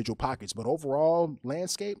certain individual pockets, but overall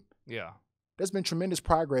landscape, there's been tremendous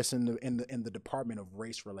progress in the Department of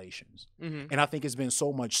Race Relations, and I think it's been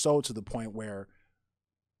so much so to the point where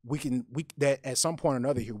that at some point or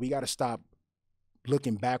another here we got to stop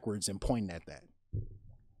looking backwards and pointing at that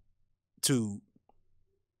to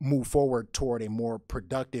move forward toward a more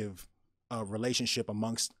productive relationship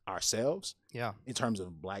amongst ourselves, in terms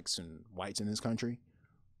of blacks and whites in this country,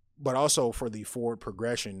 but also for the forward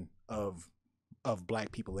progression of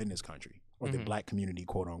black people in this country, or the black community,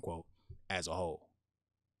 quote unquote, as a whole.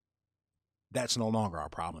 That's no longer our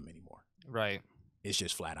problem anymore. Right. It's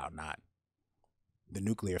just flat out not. The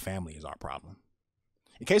nuclear family is our problem.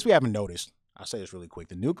 In case we haven't noticed, I'll say this really quick.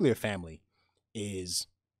 The nuclear family is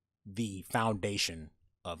the foundation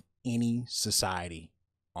of any society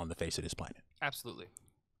on the face of this planet. Absolutely.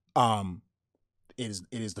 It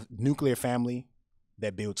is the nuclear family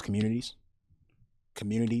that builds communities,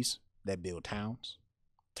 communities that build towns,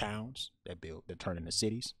 towns that turn into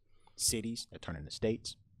cities, cities that turn into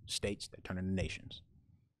states, states that turn into nations.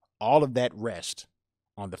 All of that rests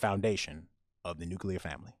on the foundation of the nuclear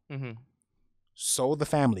family. So the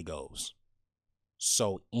family goes,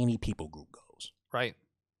 so any people group goes. Right.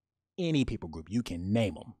 Any people group, you can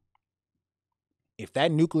name them. If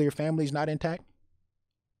that nuclear family is not intact,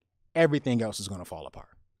 everything else is going to fall apart.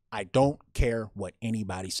 I don't care what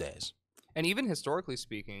anybody says. And even historically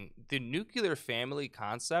speaking, the nuclear family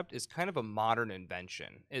concept is kind of a modern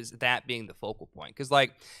invention, is that being the focal point. Because,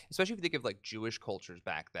 like, especially if you think of, like, Jewish cultures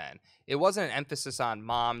back then, it wasn't an emphasis on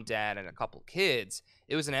mom, dad, and a couple kids.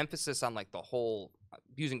 It was an emphasis on, like, the whole,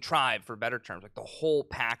 using tribe for better terms, like the whole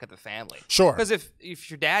pack of the family. Sure. Because if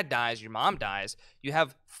your dad dies, your mom dies, you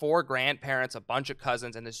have 4 grandparents, a bunch of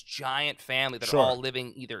cousins, and this giant family that are all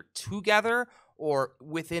living either together or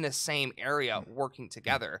within a same area working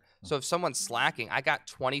together. So if someone's slacking, I got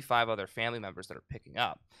 25 other family members that are picking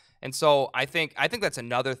up. And so I think that's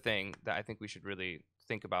another thing that I think we should really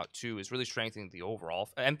think about too, is really strengthening the overall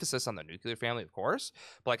emphasis on the nuclear family, of course,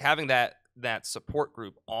 but like having that support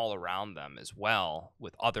group all around them as well,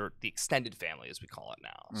 with the extended family, as we call it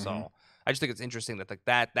now. So I just think it's interesting that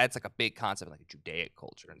that's like a big concept in like a Judaic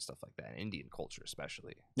culture and stuff like that, and Indian culture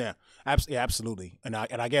especially. Yeah, absolutely. And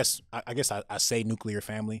I guess I say nuclear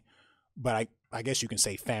family, but I guess you can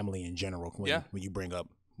say family in general when you bring up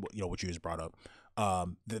what you just brought up.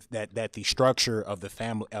 That the structure of the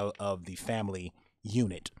family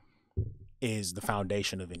unit is the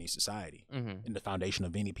foundation of any society and the foundation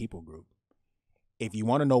of any people group. If you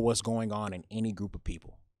want to know what's going on in any group of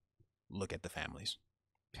people, look at the families.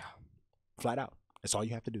 Yeah. Flat out. That's all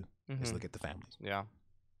you have to do is look at the families. Yeah.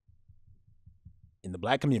 In the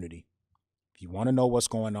black community, if you want to know what's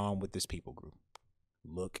going on with this people group,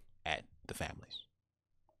 look at the families.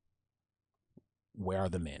 Where are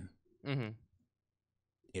the men?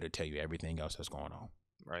 It'll tell you everything else that's going on.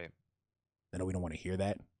 Right. I know we don't want to hear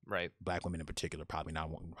that. Right. Black women in particular probably not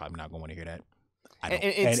going to want to hear that.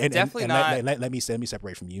 It's definitely not. Let me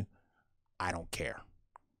separate from you. I don't care.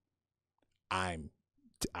 I'm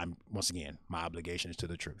once again, my obligation is to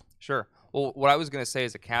the truth. Sure. Well, what I was going to say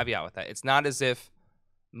is a caveat with that. It's not as if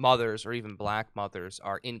mothers or even black mothers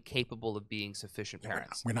are incapable of being sufficient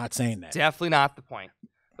parents. We're not saying that. Definitely not the point.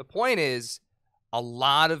 The point is a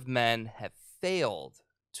lot of men have failed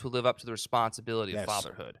to live up to the responsibility of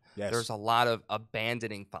fatherhood. Yes. There's a lot of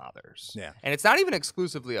abandoning fathers. Yeah. And it's not even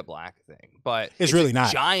exclusively a black thing, but it's really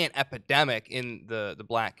not. Giant epidemic in the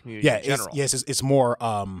black community in general. It's more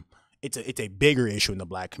it's a bigger issue in the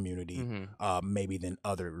black community, maybe than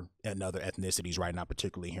other ethnicities right now,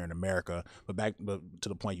 particularly here in America. But to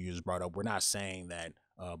the point you just brought up, we're not saying that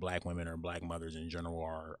black women or black mothers in general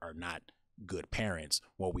are not good parents.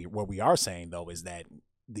 What we are saying though is that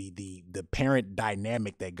the parent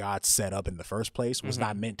dynamic that God set up in the first place was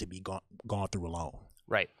not meant to be gone through alone.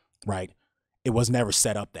 Right. It was never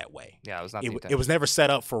set up that way. Yeah, it was not. It was never set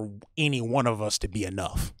up for any one of us to be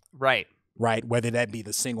enough. Right. Whether that be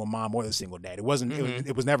the single mom or the single dad. It wasn't.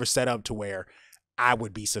 It was never set up to where I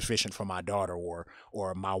would be sufficient for my daughter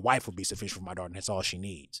or my wife would be sufficient for my daughter, and that's all she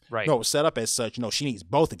needs. Right. No, it was set up as such. No, she needs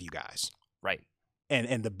both of you guys. Right.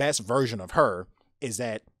 And the best version of her is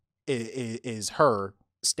her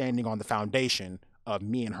standing on the foundation of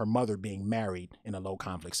me and her mother being married in a low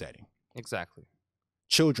conflict setting. Exactly.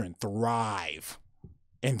 Children thrive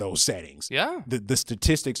in those settings. Yeah. The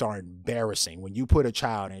statistics are embarrassing. When you put a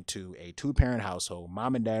child into a 2-parent household,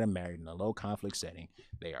 mom and dad are married in a low conflict setting,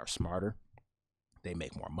 they are smarter, they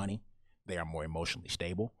make more money, they are more emotionally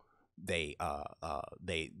stable, they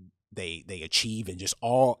they achieve in just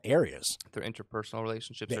all areas. Their interpersonal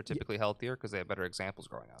relationships are typically healthier because they have better examples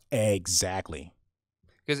growing up. Exactly.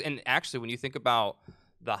 And actually, when you think about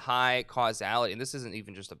the high causality, and this isn't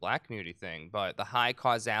even just a Black community thing, but the high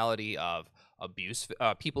causality of abuse,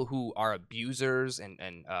 people who are abusers and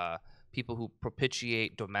people who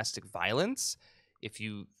propitiate domestic violence, if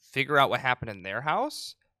you figure out what happened in their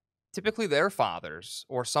house, typically their fathers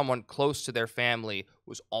or someone close to their family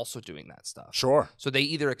was also doing that stuff. Sure. So they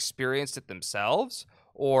either experienced it themselves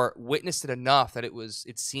or witnessed it enough that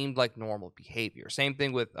it seemed like normal behavior. Same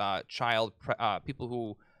thing with people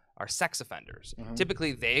who are sex offenders. Mm-hmm.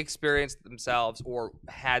 Typically, they experienced it themselves or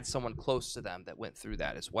had someone close to them that went through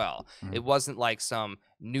that as well. Mm-hmm. It wasn't like some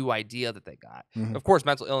new idea that they got. Mm-hmm. Of course,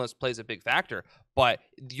 mental illness plays a big factor, but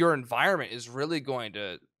your environment is really going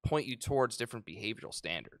to point you towards different behavioral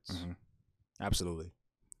standards. Mm-hmm. Absolutely.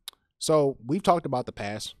 So we've talked about the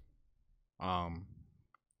past.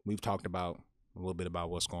 We've talked about a little bit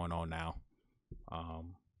about what's going on now.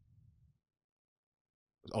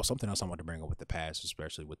 Something else I want to bring up with the past,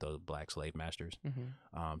 especially with the Black slave masters,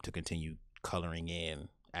 to continue coloring in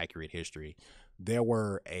accurate history. There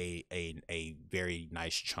were a very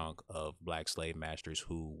nice chunk of Black slave masters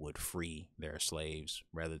who would free their slaves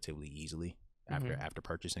relatively easily after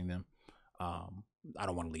purchasing them. I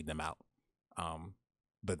don't want to leave them out.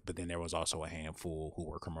 But then there was also a handful who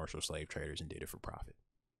were commercial slave traders and did it for profit.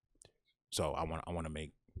 So I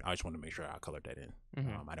just want to make sure I colored that in. I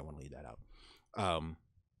didn't want to leave that out.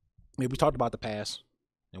 We talked about the past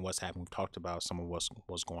and what's happened. We've talked about some of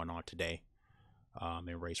what's going on today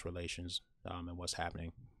in race relations and what's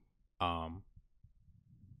happening. I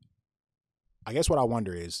guess what I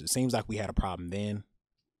wonder is, it seems like we had a problem then,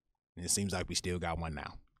 and it seems like we still got one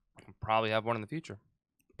now. Probably have one in the future.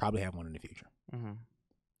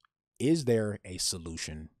 Is there a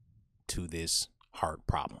solution to this hard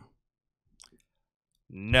problem?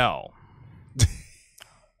 No.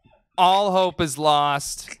 All hope is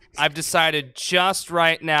lost. I've decided just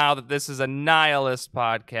right now that this is a nihilist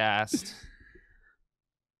podcast.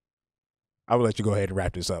 I will let you go ahead and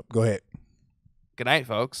wrap this up. Go ahead. Good night,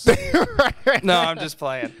 folks. No, I'm just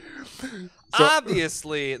playing. So,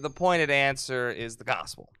 obviously, the pointed answer is the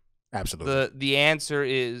gospel. Absolutely. The answer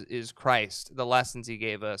is Christ, the lessons he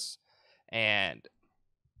gave us, and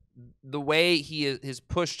the way he has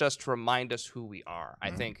pushed us to remind us who we are.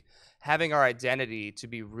 I think having our identity to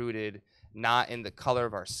be rooted not in the color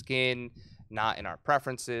of our skin, not in our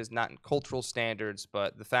preferences, not in cultural standards,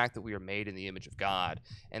 but the fact that we are made in the image of God,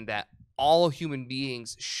 and that all human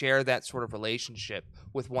beings share that sort of relationship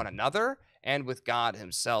with one another and with God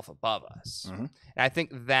himself above us. And I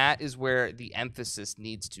think that is where the emphasis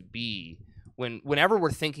needs to be whenever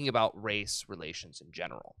we're thinking about race relations in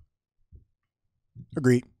general.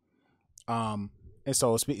 Agreed. And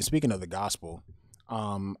so speaking of the gospel,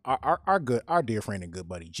 our dear friend and good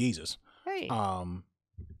buddy Jesus, hey,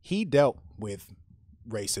 he dealt with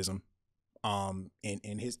racism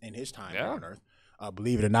in his time here on earth.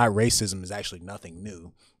 Believe it or not, racism is actually nothing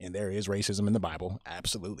new, and there is racism in the Bible.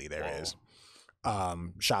 Absolutely, there is.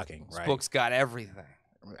 Shocking, right? This book's got everything.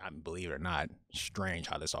 Believe it or not, strange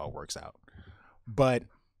how this all works out. But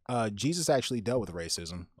Jesus actually dealt with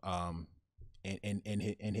racism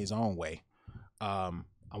in his own way. I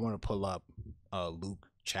want to pull up Luke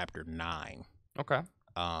chapter 9. Okay.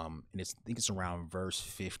 And I think it's around verse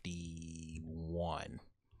 51,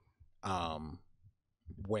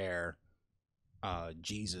 where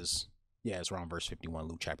Jesus, it's around verse 51,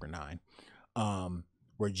 Luke chapter 9,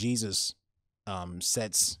 where Jesus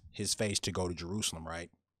sets his face to go to Jerusalem, right?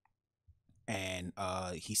 And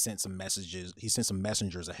he sent some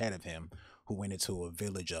messengers ahead of him who went into a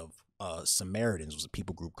village of Samaritans. It was a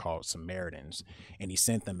people group called Samaritans, and he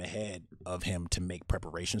sent them ahead of him to make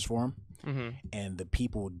preparations for him. And the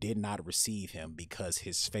people did not receive him because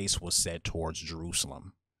his face was set towards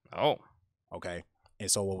Jerusalem. Oh, okay. And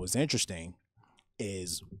so what was interesting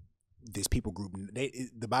is this people group,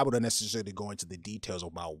 the Bible doesn't necessarily go into the details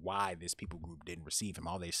about why this people group didn't receive him.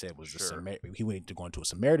 All they said was he wanted to go into a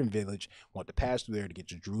Samaritan village, wanted to pass through there to get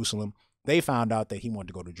to Jerusalem. They found out that he wanted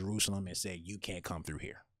to go to Jerusalem and said, you can't come through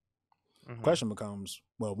here. Question becomes,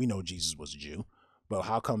 well, we know Jesus was a Jew, but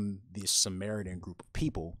how come this Samaritan group of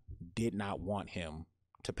people did not want him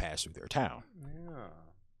to pass through their town?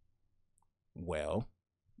 Well,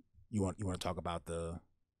 you want to talk about the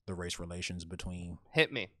race relations between...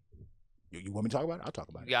 Hit me. You want me to talk about it? I'll talk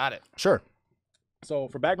about it. Got it. Sure. So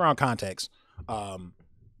for background context,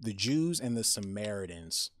 the Jews and the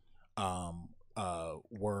Samaritans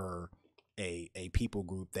were a people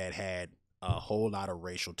group that had a whole lot of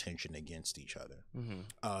racial tension against each other.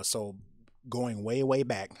 So going way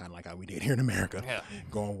back, kind of like how we did here in America. Yeah.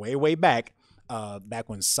 Going way back, back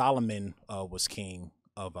when Solomon was king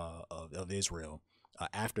of Israel.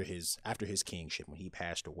 After his kingship, when he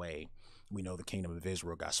passed away, we know the kingdom of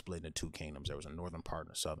Israel got split into two kingdoms. There was a northern part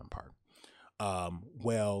and a southern part.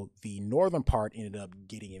 Well, the northern part ended up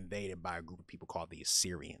getting invaded by a group of people called the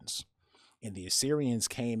Assyrians. And the Assyrians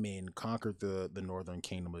came in, conquered the northern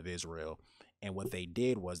kingdom of Israel. And what they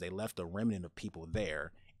did was they left a remnant of people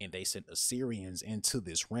there, and they sent Assyrians into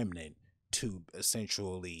this remnant to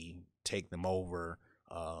essentially take them over,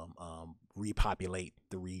 repopulate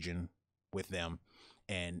the region with them.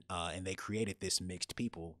 And they created this mixed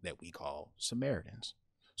people that we call Samaritans.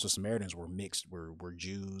 So Samaritans were mixed, were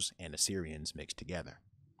Jews and Assyrians mixed together.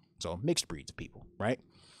 So mixed breeds of people, right?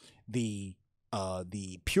 The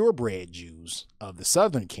purebred Jews of the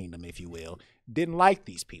southern kingdom, if you will, didn't like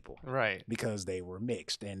these people, right? Because they were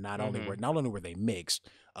mixed, and not only were they mixed,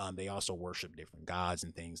 they also worshiped different gods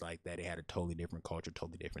and things like that. They had a totally different culture,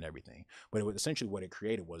 totally different everything. But it was essentially what it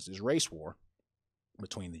created was this race war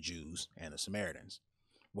between the Jews and the Samaritans.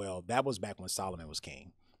 Well, that was back when Solomon was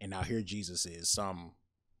king, and now here Jesus is I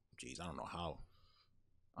don't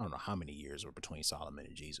know how many years were between Solomon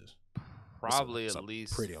and Jesus. Probably at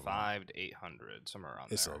least 500 to 800, somewhere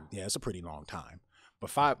around there. It's a pretty long time. But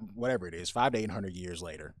 500 to 800 years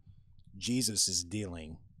later, Jesus is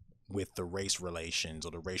dealing with the race relations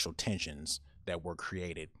or the racial tensions that were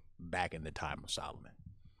created back in the time of Solomon.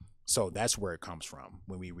 So that's where it comes from.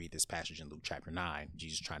 When we read this passage in Luke chapter 9,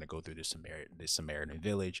 Jesus trying to go through this Samaritan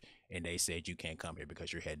village, and they said, you can't come here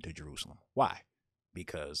because you're heading to Jerusalem. Why?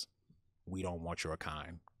 Because we don't want your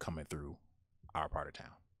kind coming through our part of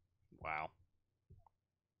town. Wow.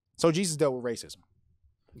 So Jesus dealt with racism.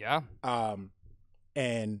 Yeah.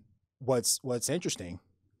 And what's interesting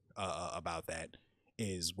about that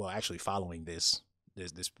is, well, actually following this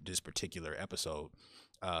particular episode,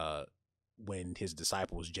 when his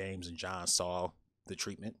disciples James and John saw the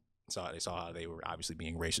treatment, they saw how they were obviously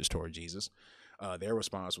being racist toward Jesus. Their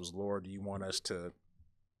response was, "Lord, do you want us to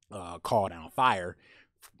call down fire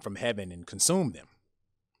from heaven and consume them?"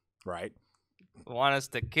 Right? Want us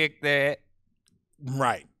to kick that?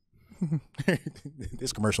 Right.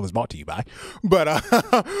 This commercial is brought to you by,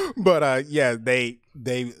 but yeah, they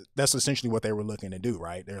that's essentially what they were looking to do,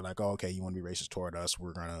 right? They're like, oh, okay, you want to be racist toward us,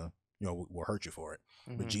 we're gonna, we'll hurt you for it.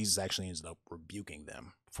 But Jesus actually ends up rebuking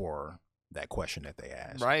them for that question that they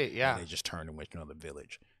asked. Right. Yeah. And they just turned and went to another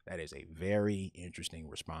village. That is a very interesting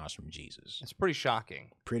response from Jesus. It's pretty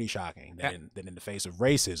shocking. Pretty shocking that in the face of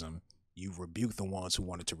racism, you rebuke the ones who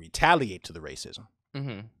wanted to retaliate to the racism.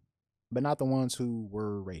 But not the ones who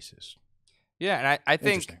were racist. Yeah, and I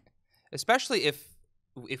think, especially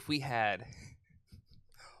if we had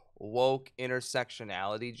woke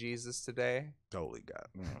intersectionality Jesus today. Totally God.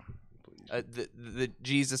 The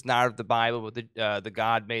Jesus not of the Bible, but the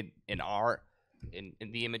God made in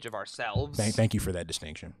the image of ourselves. Thank you for that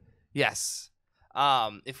distinction. Yes.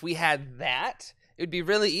 If we had that, it would be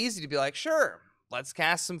really easy to be like, sure, let's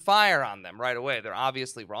cast some fire on them right away. They're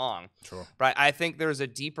obviously wrong. Sure. But I think there's a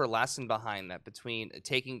deeper lesson behind that, between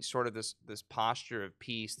taking sort of this posture of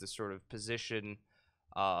peace, this sort of position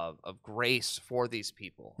of grace for these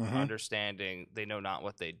people, understanding they know not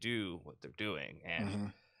what they do, what they're doing.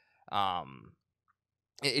 And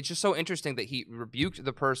it's just so interesting that he rebuked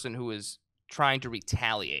the person who is trying to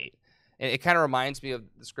retaliate. And it kind of reminds me of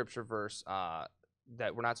the scripture verse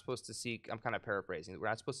that we're not supposed to seek. I'm kind of paraphrasing. We're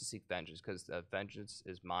not supposed to seek vengeance, because vengeance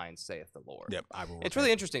is mine, saith the Lord. Yep, I will. It's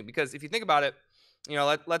really interesting, because if you think about it,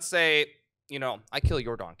 let's say, I kill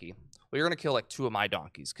your donkey. Well, you're going to kill like 2 of my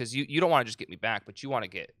donkeys, because you don't want to just get me back, but you want to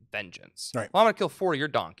get vengeance. Right. Well, I'm going to kill 4 of your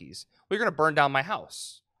donkeys. Well, you're going to burn down my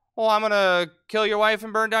house. Well, I'm going to kill your wife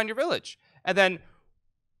and burn down your village. And then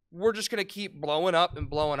we're just going to keep blowing up and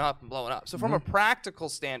blowing up and blowing up. So from a practical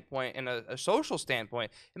standpoint and a social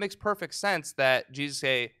standpoint, it makes perfect sense that Jesus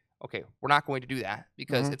say, okay, we're not going to do that,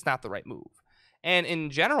 because it's not the right move. And in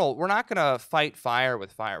general, we're not going to fight fire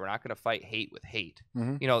with fire. We're not going to fight hate with hate.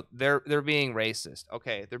 They're being racist.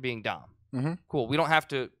 Okay, they're being dumb. Cool. We don't have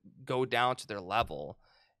to go down to their level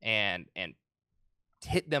and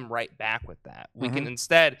hit them right back with that. We can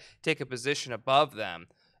instead take a position above them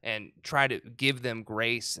and try to give them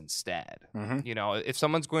grace instead. If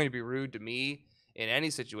someone's going to be rude to me in any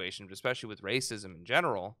situation, especially with racism in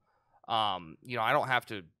general, I don't have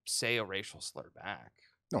to say a racial slur back.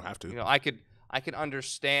 Don't have to. I could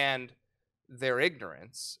understand their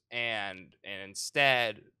ignorance and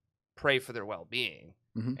instead pray for their well-being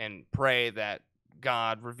and pray that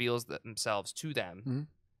God reveals themselves to them,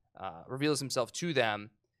 reveals himself to them,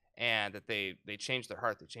 and that they change their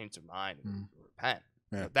heart, they change their mind, and repent.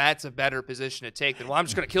 Yeah. That's a better position to take than, well, I'm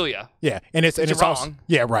just going to kill you. Yeah, and it's You're also, wrong.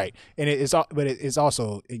 yeah, right. And it's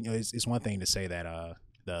also, you know, it's one thing to say that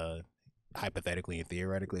the hypothetically and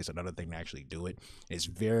theoretically, it's another thing to actually do it. It's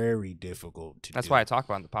very difficult to. That's do. why I talk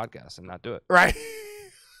about it on the podcast and not do it. Right.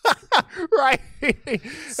 Right.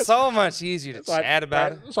 So much easier to chat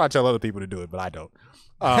about it. That's why I tell other people to do it, but I don't.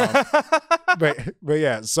 But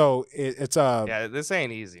yeah, so it's yeah, this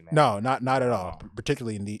ain't easy, man. No, not at all.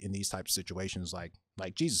 Particularly in these types of situations, like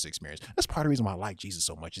Jesus' experience. That's part of the reason why I like Jesus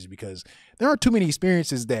so much, is because there are too many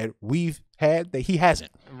experiences that we've had that he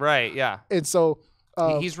hasn't. Right. Yeah. And so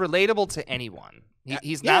he's relatable to anyone.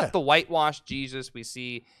 He's not the whitewashed Jesus we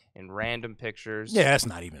see in random pictures. Yeah, that's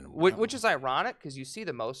not even. Which is ironic, because you see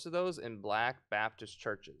the most of those in Black Baptist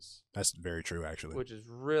churches. That's very true, actually. Which is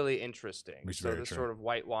really interesting. Which is so very this true. sort of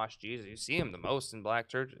whitewashed Jesus, you see him the most in Black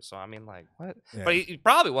churches. So I mean, like, what? Yeah. But he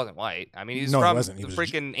probably wasn't white. I mean, he's No, he from wasn't. He the was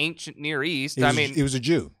freaking ancient Near East. he was a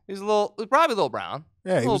Jew. He's probably a little brown.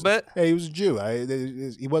 Yeah, a little bit. Yeah, he was a Jew.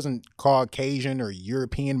 He wasn't Caucasian or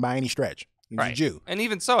European by any stretch. He was a Jew. And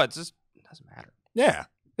even so, it just doesn't matter. Yeah,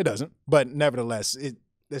 it doesn't. But nevertheless,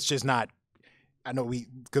 it's just not. I know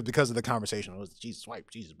because of the conversation. Was Jesus white?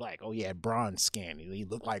 Jesus black? Oh, he had bronze skin. He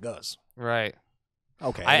looked like us. Right.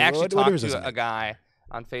 Okay. I actually talked to a guy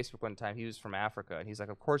on Facebook one time. He was from Africa, and he's like,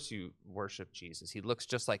 "Of course you worship Jesus. He looks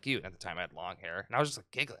just like you." And at the time, I had long hair, and I was just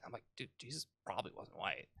like giggling. I'm like, "Dude, Jesus probably wasn't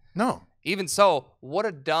white." No. Even so, what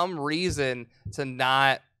a dumb reason to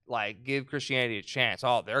not like give Christianity a chance.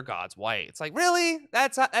 Oh, their God's white. It's like, really?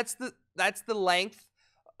 That's the length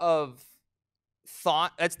of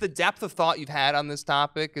thought. That's the depth of thought you've had on this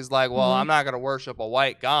topic. Is like, well, I'm not going to worship a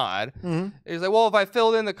white God. It's like, well, if I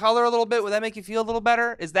filled in the color a little bit, would that make you feel a little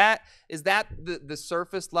better? Is that the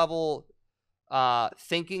surface level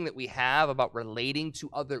thinking that we have about relating to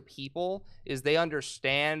other people? Is they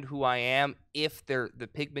understand who I am if the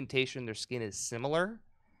pigmentation in their skin is similar?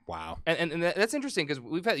 Wow. And that's interesting,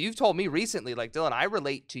 because you've told me recently, like, Dylan, I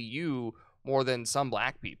relate to you more than some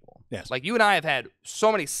Black people. Yes. Like, you and I have had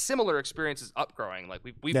so many similar experiences upgrowing. Like,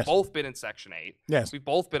 we've Yes. both been in Section 8. Yes. We've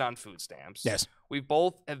both been on food stamps. Yes. We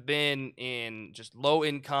both have been in just low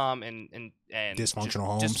income and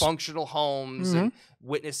dysfunctional homes. and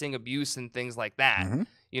witnessing abuse and things like that.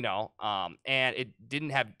 You know, and it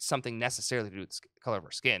didn't have something necessarily to do with the color of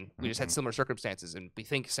our skin. We just had similar circumstances, and we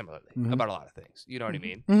think similarly about a lot of things. You know what I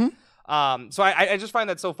mean? So I just find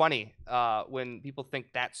that so funny when people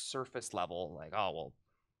think that surface level, like, oh, well,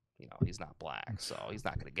 you know, he's not Black, so he's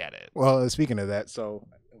not going to get it. Well, speaking of that, so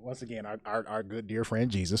once again, our good dear friend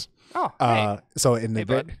Jesus. Oh, hey. So in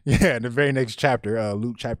the in the very next chapter,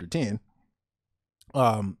 Luke chapter 10.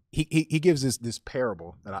 He gives this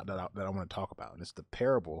parable that I want to talk about, and it's the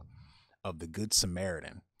parable of the Good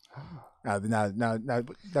Samaritan.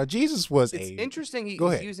 Now Jesus was It's interesting.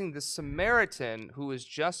 He's using the Samaritan, who is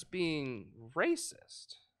just being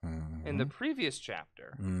racist in the previous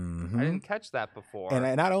chapter. I didn't catch that before.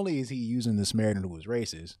 And not only is he using the Samaritan who was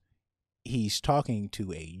racist, he's talking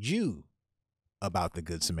to a Jew about the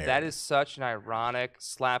Good Samaritan. That is such an ironic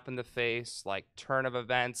slap in the face, like turn of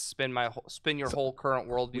events, spin your whole current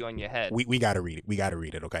worldview on your head. We got to read it. We got to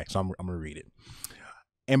read it. Okay, so I'm going to read it.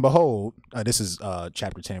 And behold, this is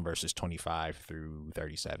chapter 10, verses 25 through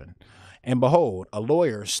 37. And behold, a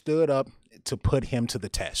lawyer stood up to put him to the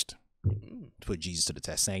test, to put Jesus to the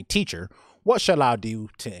test, saying, "Teacher, what shall I do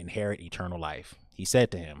to inherit eternal life?" He said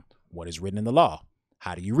to him, "What is written in the law?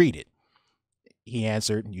 How do you read it?" He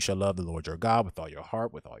answered, "You shall love the Lord your God with all your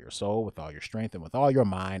heart, with all your soul, with all your strength, and with all your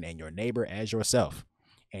mind, and your neighbor as yourself."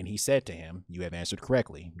 And he said to him, "You have answered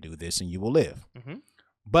correctly. Do this and you will live."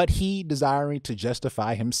 But he, desiring to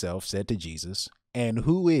justify himself, said to Jesus, "And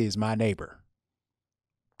who is my neighbor?"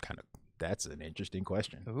 That's an interesting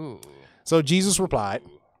question. Ooh. So Jesus replied,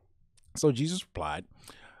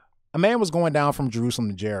 "A man was going down from Jerusalem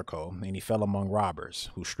to Jericho, and he fell among robbers,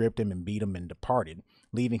 who stripped him and beat him and departed,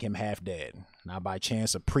 leaving him half dead. Now by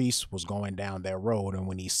chance a priest was going down that road, and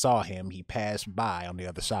when he saw him, he passed by on the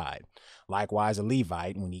other side. Likewise a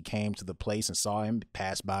Levite, when he came to the place and saw him,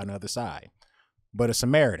 passed by on the other side. But a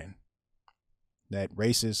Samaritan," that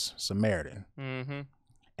racist Samaritan,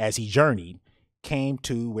 "as he journeyed, came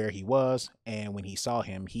to where he was, and when he saw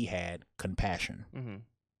him, he had compassion."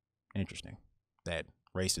 Interesting. That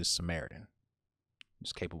racist Samaritan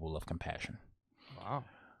is capable of compassion. Wow.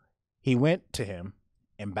 He went to him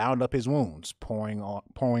and bound up his wounds, pouring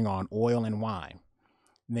on oil and wine.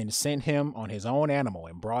 Then sent him on his own animal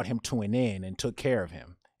and brought him to an inn and took care of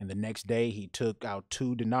him. And the next day he took out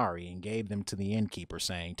 2 denarii and gave them to the innkeeper,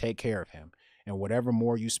 saying, "Take care of him, and whatever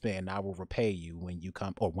more you spend, I will repay you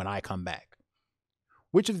when I come back."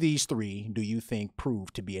 Which of these three do you think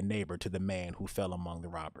proved to be a neighbor to the man who fell among the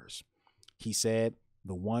robbers? He said,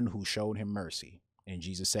 the one who showed him mercy. And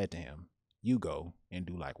Jesus said to him, you go and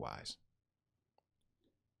do likewise.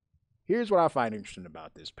 Here's what I find interesting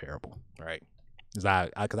about this parable, right? Because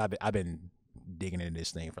I've been digging into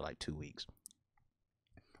this thing for like 2 weeks.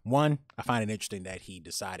 One, I find it interesting that he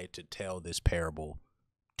decided to tell this parable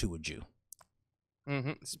to a Jew.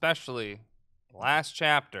 Especially last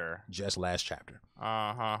chapter. Just last chapter.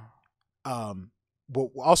 Uh-huh. But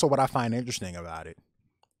also what I find interesting about it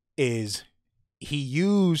is he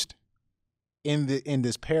used in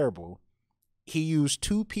this parable, he used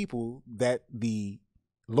two people that the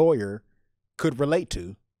lawyer could relate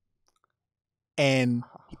to, and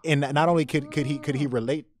not only could he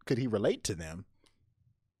relate to them,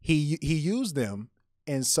 he used them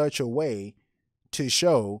in such a way to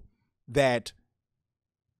show that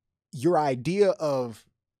your idea of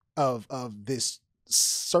this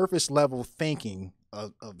surface level thinking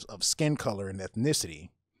of skin color and ethnicity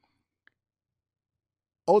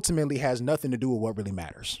ultimately has nothing to do with what really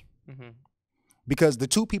matters. Because the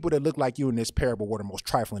two people that look like you in this parable were the most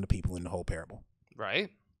trifling of people in the whole parable. Right.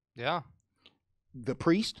 Yeah. The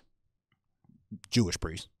priest, Jewish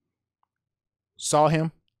priest, saw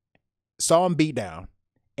him beat down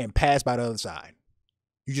and passed by the other side.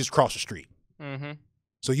 You just crossed the street.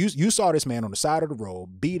 So you saw this man on the side of the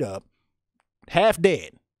road, beat up, half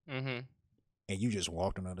dead, and you just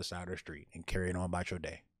walked on the other side of the street and carried on about your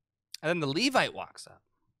day. And then the Levite walks up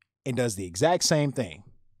and does the exact same thing.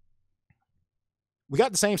 We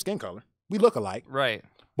got the same skin color. We look alike. Right.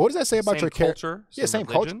 What does that say about same your culture? Yeah, same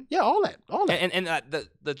culture. Yeah, all that. And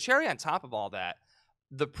the cherry on top of all that,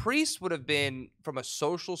 the priest would have been, from a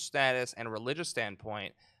social status and religious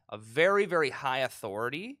standpoint, a very, very high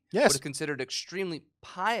authority. Yes. Would have considered extremely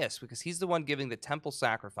pious because he's the one giving the temple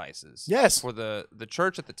sacrifices. Yes. For the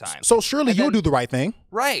church at the time. So surely you'll do the right thing.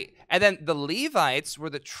 Right. And then the Levites were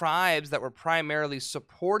the tribes that were primarily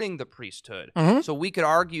supporting the priesthood. So we could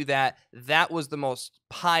argue that that was the most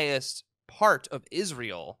pious part of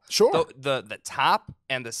Israel. Sure. The top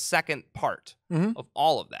and the second part of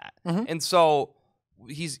all of that. And so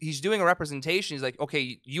he's doing a representation. He's like,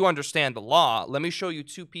 okay, you understand the law. Let me show you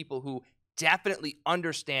two people who definitely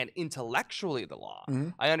understand intellectually the law.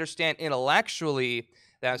 I understand intellectually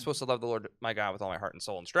that I'm supposed to love the Lord my God with all my heart and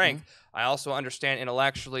soul and strength. I also understand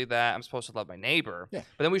intellectually that I'm supposed to love my neighbor. Yeah.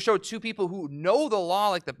 But then we show two people who know the law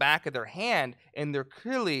like the back of their hand, and they're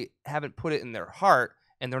clearly haven't put it in their heart,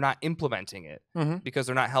 and they're not implementing it because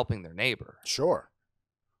they're not helping their neighbor. Sure.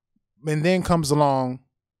 And then comes along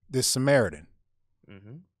this Samaritan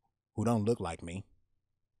who don't look like me.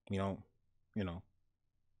 I'm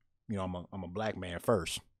a black man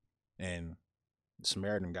first, and the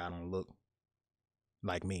Samaritan guy don't look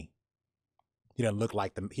like me. He doesn't look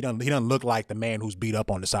like he doesn't look like the man who's beat up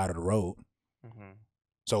on the side of the road.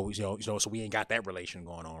 So so we ain't got that relation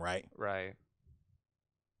going on, right? Right.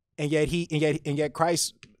 And yet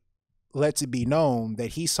Christ lets it be known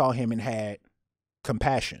that he saw him and had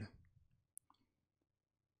compassion.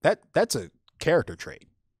 That's a character trait.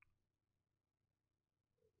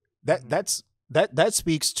 That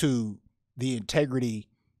speaks to the integrity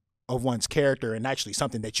of one's character and actually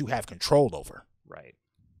something that you have control over. Right.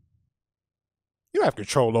 You don't have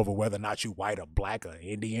control over whether or not you white or black or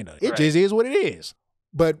Indian. It just is what it is.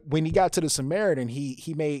 But when he got to the Samaritan,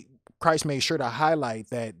 Christ made sure to highlight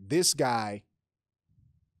that this guy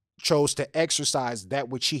chose to exercise that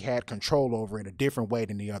which he had control over in a different way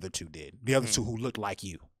than the other two did. The other two who looked like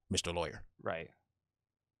you, Mr. Lawyer. Right.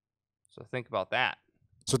 So think about that.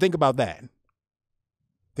 Think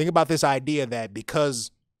about this idea that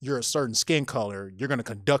because you're a certain skin color, you're going to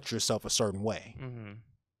conduct yourself a certain way.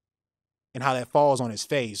 And how that falls on his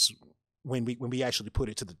face when we actually put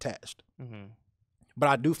it to the test. But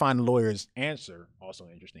I do find the lawyer's answer also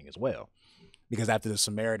interesting as well, because after the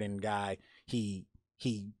Samaritan guy, he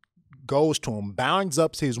goes to him, binds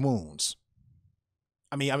up his wounds.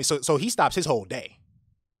 So he stops his whole day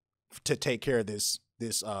to take care of this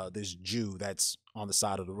Jew that's on the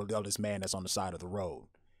side of the road, this man that's on the side of the road.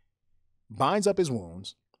 Binds up his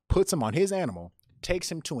wounds, puts him on his animal, takes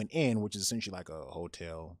him to an inn, which is essentially like a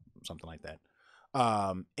hotel, something like that,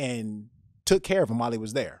 and took care of him while he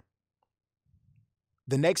was there.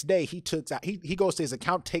 The next day, he goes to his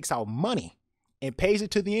account, takes out money, and pays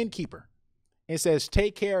it to the innkeeper, and says,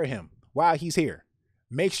 "Take care of him while he's here.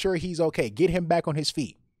 Make sure he's okay. Get him back on his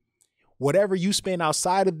feet. Whatever you spend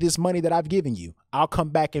outside of this money that I've given you, I'll come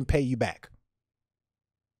back and pay you back."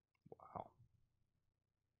 Wow.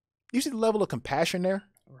 You see the level of compassion there?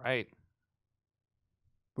 Right.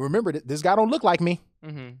 But remember, this guy don't look like me.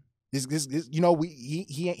 You know,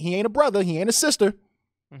 he ain't a brother, he ain't a sister.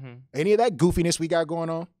 Any of that goofiness we got going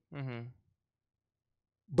on.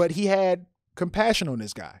 But he had compassion on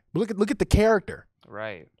this guy. Look at the character.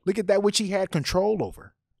 Right. Look at that which he had control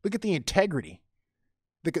over. Look at the integrity,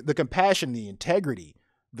 the compassion, the integrity,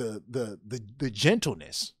 the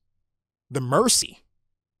gentleness, the mercy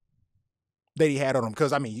that he had on him.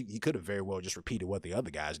 Because I mean, he could have very well just repeated what the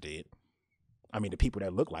other guys did. I mean, the people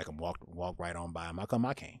that looked like him walked right on by him. How come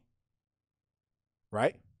I can't?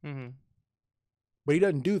 Right? But he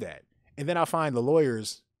doesn't do that. And then I find the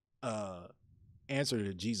lawyer's answer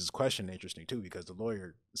to Jesus' question interesting too, because the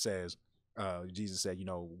lawyer says, Jesus said, you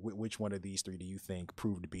know, which one of these three do you think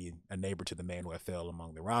proved to be a neighbor to the man who had fell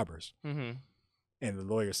among the robbers? And the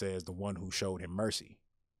lawyer says, the one who showed him mercy.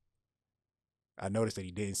 I noticed that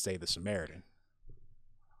he didn't say the Samaritan.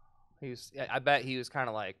 I bet he was kind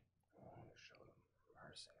of like,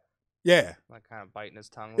 yeah, like kind of biting his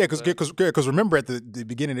tongue. Yeah, because remember at the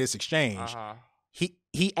beginning of this exchange,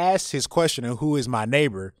 he asked his question of who is my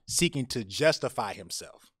neighbor, seeking to justify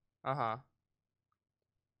himself. And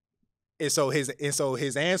so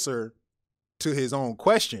his answer to his own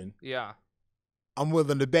question, I'm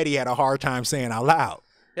willing to bet he had a hard time saying out loud.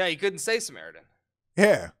 Yeah, he couldn't say Samaritan.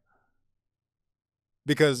 Yeah,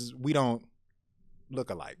 because we don't look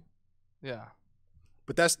alike. Yeah,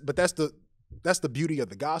 but that's the beauty of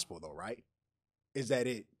the gospel, though, right? Is that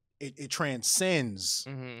it transcends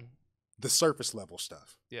the surface level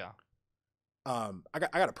stuff. Yeah. I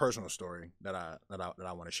got a personal story that I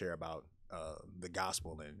want to share about the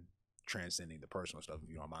gospel and transcending the personal stuff, if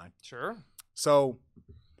you don't mind. Sure. So,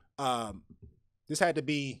 this had to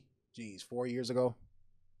be 4 years ago.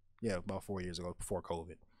 Yeah, about 4 years ago, before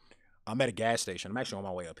COVID. I'm at a gas station. I'm actually on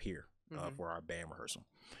my way up here for our band rehearsal,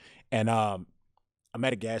 and I'm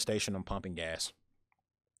at a gas station. I'm pumping gas,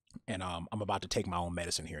 and I'm about to take my own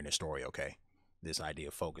medicine here in this story. Okay, this idea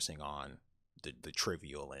of focusing on the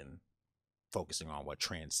trivial and focusing on what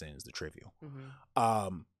transcends the trivial.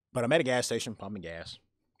 But I'm at a gas station pumping gas,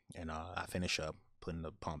 and I finish up putting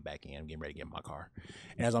the pump back in, getting ready to get in my car.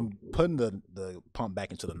 And as I'm putting the pump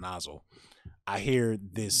back into the nozzle, I hear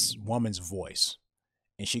this woman's voice,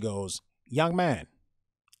 and she goes, "Young man,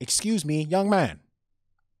 excuse me, young man."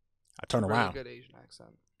 I turn around. Good Asian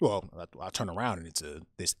accent. Well, I turn around, and it's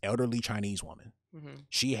this elderly Chinese woman.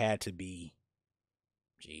 She had to be,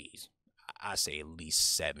 I say at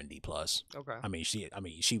least 70 plus. Okay. I mean,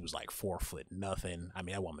 she was like 4 foot nothing. I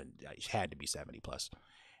mean, that woman had to be 70 plus.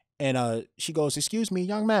 And she goes, "Excuse me,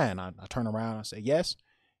 young man." I turn around. I say, "Yes."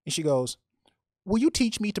 And she goes, "Will you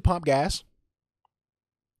teach me to pump gas?"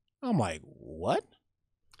 I'm like, "What?"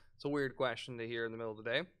 It's a weird question to hear in the middle of the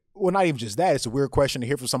day. Well, not even just that. It's a weird question to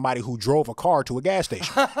hear from somebody who drove a car to a gas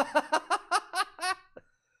station.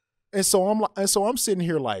 And so I'm sitting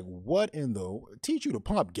here like, what in the teach you to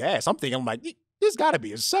pump gas? I'm thinking, I'm like, this got to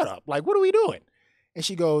be a setup. Like, what are we doing? And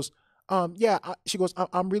she goes, yeah. She goes,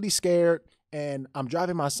 I'm really scared, and I'm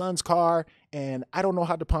driving my son's car, and I don't know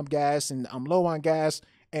how to pump gas, and I'm low on gas,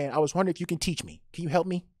 and I was wondering if you can teach me. Can you help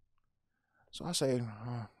me? So I say,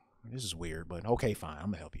 this is weird, but okay, fine. I'm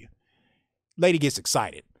gonna help you. Lady gets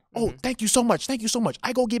excited. Oh, thank you so much. Thank you so much.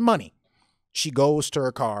 I go get money. She goes to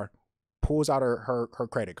her car, pulls out her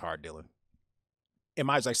credit card, Dylan. And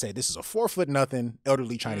might as I say, this is a 4 foot nothing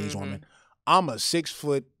elderly Chinese woman. I'm a 6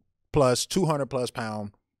 foot plus 200 plus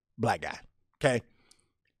pound black guy. Okay.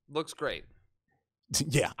 Looks great.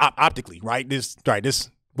 Yeah. Optically, right? This,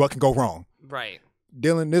 what can go wrong? Right.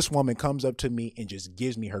 Dylan, this woman comes up to me and just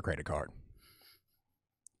gives me her credit card.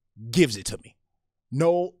 Gives it to me.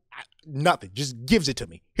 No, nothing. Just gives it to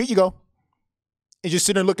me. Here you go. And just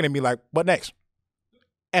sitting there looking at me like, what next?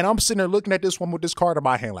 And I'm sitting there looking at this woman with this card in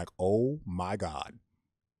my hand like, oh my God.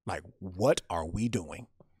 Like, what are we doing?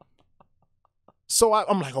 So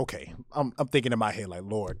I'm like, okay. I'm thinking in my head like,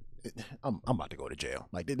 Lord, I'm about to go to jail.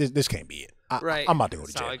 Like, this can't be it. I'm about to go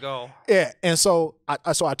to jail. That's how I go. Yeah. And so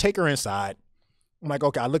I take her inside. I'm like,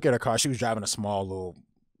 okay. I look at her car. She was driving a small little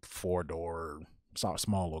 4-door,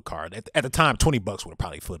 small little car. At the time, $20 would have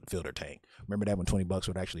probably filled her tank. Remember that when $20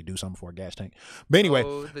 would actually do something for a gas tank? But anyway.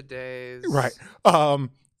 Oh, the days. Right.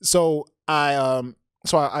 So I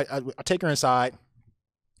take her inside,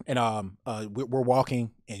 and we're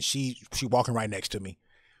walking, and she walking right next to me,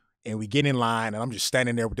 and we get in line, and I'm just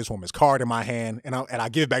standing there with this woman's card in my hand, and I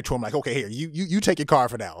give it back to him like, okay, here, you take your car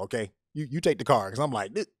for now, okay? You take the car, because I'm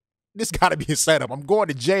like, this got to be a setup. I'm going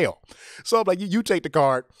to jail. So I'm like, you take the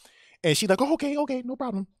card, and she's like, oh, okay, no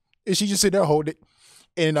problem. And she just sit there, hold it.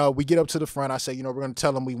 And we get up to the front. I say, we're going to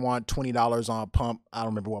tell them we want $20 on pump. I don't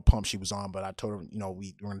remember what pump she was on, but I told her,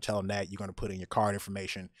 we're going to tell them that you're going to put in your card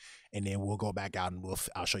information, and then we'll go back out and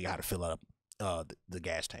I'll show you how to fill up the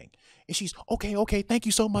gas tank. And she's, okay. Thank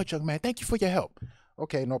you so much, young man. Thank you for your help.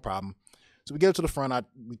 Okay, no problem. So we get up to the front.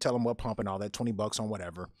 We tell them what pump and all that, $20 on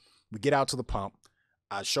whatever. We get out to the pump.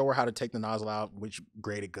 I show her how to take the nozzle out, which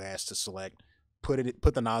grade of gas to select.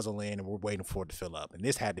 Put the nozzle in, and we're waiting for it to fill up. And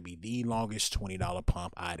this had to be the longest $20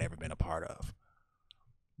 pump I'd ever been a part of.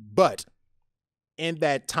 But in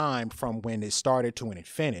that time from when it started to when it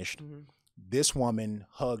finished, this woman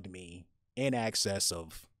hugged me in excess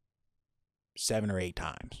of 7 or 8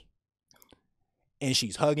 times. And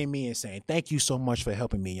she's hugging me and saying, thank you so much for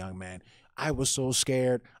helping me, young man. I was so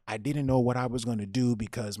scared. I didn't know what I was going to do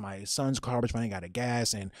because my son's car was running out of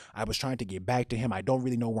gas and I was trying to get back to him. I don't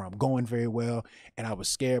really know where I'm going very well. And I was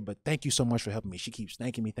scared, but thank you so much for helping me. She keeps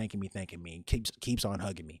thanking me, and keeps on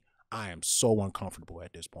hugging me. I am so uncomfortable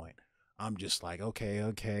at this point. I'm just like,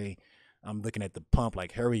 okay. I'm looking at the pump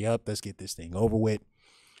like, hurry up. Let's get this thing over with.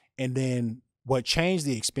 And then what changed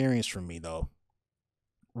the experience for me, though,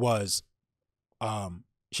 was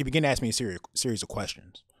she began to ask me a series of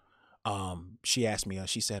questions. She asked me,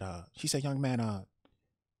 she said, young man,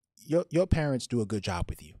 your parents do a good job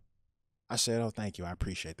with you. I said, oh, thank you. I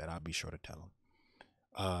appreciate that. I'll be sure to tell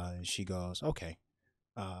them. She goes, okay.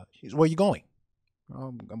 Where are you going?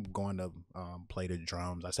 I'm going to play the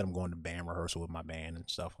drums. I said I'm going to band rehearsal with my band and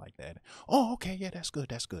stuff like that. Oh, okay. Yeah, that's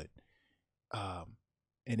good.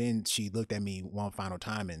 And then she looked at me one final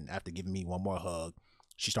time, and after giving me one more hug,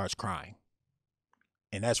 she starts crying.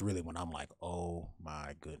 And that's really when I'm like, oh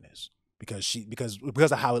my goodness, because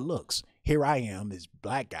of how it looks. Here I am, this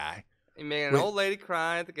black guy. You made an old lady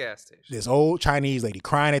crying at the gas station. This old Chinese lady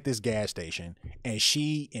crying at this gas station, and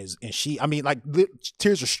I mean, like,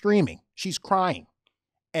 tears are streaming. She's crying,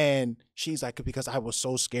 and she's like, because I was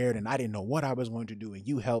so scared and I didn't know what I was going to do, and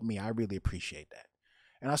you helped me. I really appreciate that.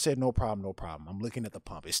 And I said, no problem. I'm looking at the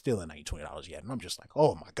pump. It's still not $20 yet, and I'm just like,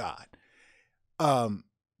 oh my God.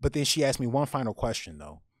 But then she asked me one final question,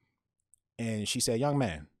 though. And she said, young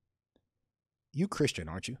man, you Christian,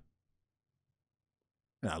 aren't you?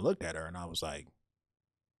 And I looked at her and I was like,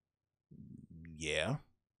 yeah,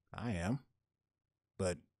 I am.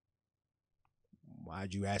 But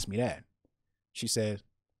why'd you ask me that? She said,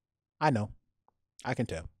 I know. I can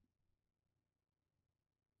tell.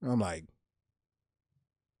 And I'm like,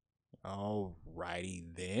 all righty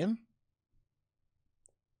then.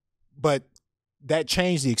 But that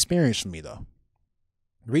changed the experience for me, though.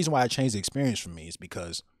 The reason why it changed the experience for me is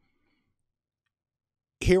because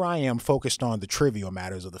here I am focused on the trivial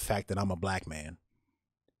matters of the fact that I'm a black man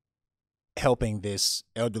helping this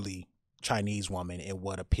elderly Chinese woman in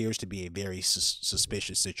what appears to be a very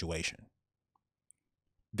suspicious situation.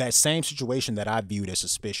 That same situation that I viewed as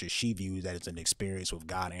suspicious, she views that as an experience with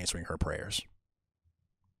God answering her prayers.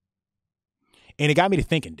 And it got me to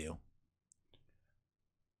thinking, Dill.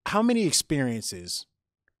 How many experiences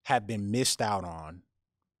have been missed out on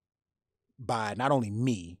by not only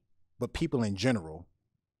me, but people in general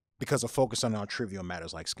because of focusing on trivial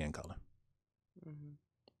matters like skin color? Mm-hmm.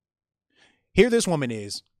 Here this woman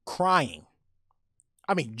is crying.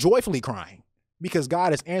 I mean, joyfully crying because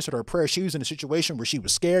God has answered her prayer. She was in a situation where she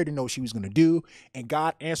was scared, didn't know what she was going to do, and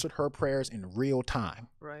God answered her prayers in real time.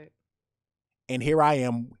 Right. And here I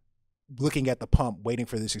am looking at the pump, waiting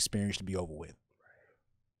for this experience to be over with.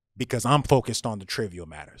 Because I'm focused on the trivial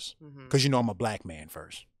matters. Because I'm a black man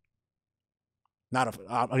first. That's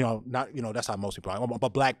how most people are. I'm a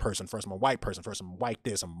black person first. I'm a white person first. I'm white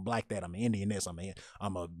this. I'm black that. I'm an Indian this. I'm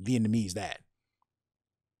a Vietnamese that.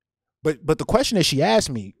 But the question that she asked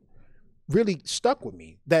me really stuck with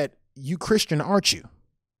me. That you Christian, aren't you?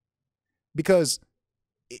 Because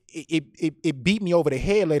it beat me over the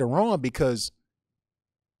head later on. Because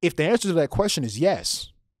if the answer to that question is yes,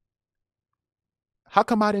 how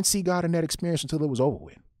come I didn't see God in that experience until it was over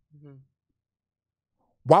with? Mm-hmm.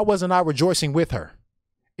 Why wasn't I rejoicing with her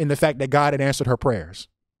in the fact that God had answered her prayers?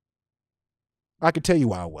 I can tell you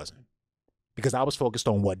why I wasn't. Because I was focused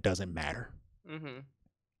on what doesn't matter. Mm-hmm.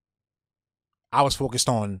 I was focused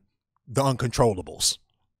on the uncontrollables.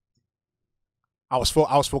 I was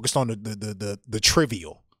focused on the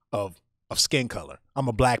trivial of skin color. I'm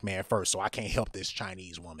a black man first, so I can't help this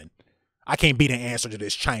Chinese woman. I can't be the answer to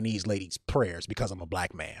this Chinese lady's prayers because I'm a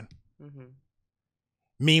black man. Mm-hmm.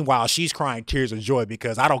 Meanwhile, she's crying tears of joy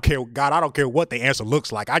because I don't care, God, I don't care what the answer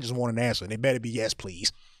looks like. I just want an answer, and it better be yes,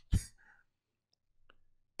 please.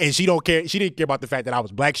 And she don't care. She didn't care about the fact that I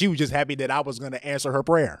was black. She was just happy that I was going to answer her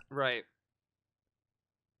prayer. Right.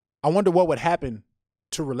 I wonder what would happen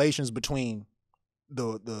to relations between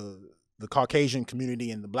the Caucasian community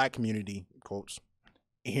and the black community, quotes,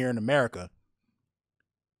 here in America,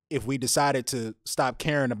 if we decided to stop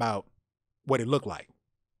caring about what it looked like.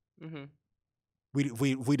 Mm-hmm.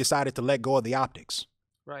 We decided to let go of the optics.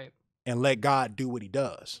 Right. And let God do what he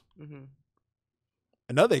does. Mm-hmm.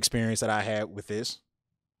 Another experience that I had with this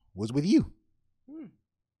was with you.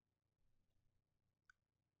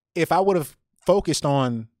 If I would have focused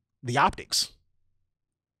on the optics,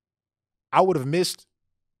 I would have missed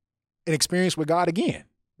an experience with God again.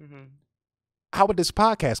 Mm-hmm. How would this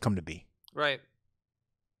podcast come to be? Right.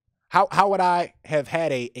 How would I have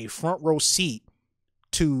had a front row seat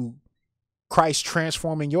to Christ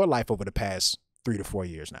transforming your life over the past 3 to 4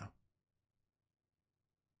 years now?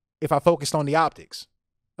 If I focused on the optics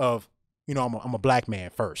of, I'm a black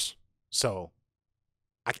man first. So,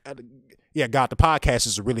 God, the podcast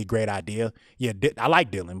is a really great idea. Yeah, I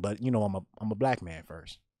like Dylan, but I'm a black man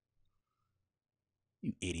first.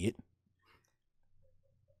 You idiot.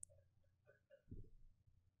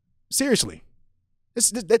 Seriously,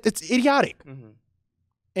 it's idiotic. Mm-hmm.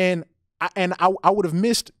 And I would have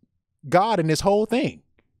missed God in this whole thing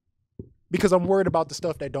because I'm worried about the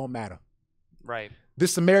stuff that don't matter. Right.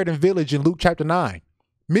 This Samaritan village in Luke chapter 9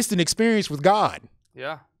 missed an experience with God.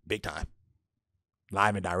 Yeah. Big time.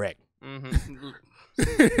 Live and direct. Mm-hmm.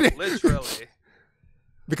 Literally.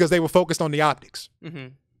 Because they were focused on the optics. Mm-hmm.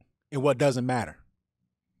 And what doesn't matter.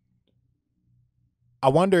 I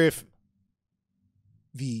wonder if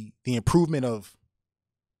the improvement of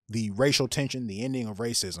the racial tension, the ending of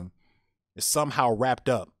racism, is somehow wrapped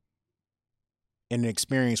up in an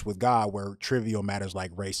experience with God where trivial matters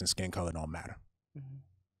like race and skin color don't matter. Mm-hmm.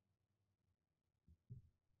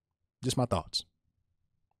 Just my thoughts.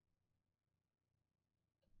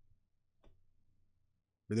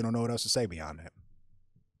 Really don't know what else to say beyond that.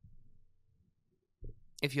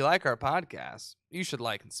 If you like our podcast, you should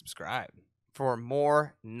like and subscribe for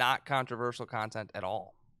more not controversial content at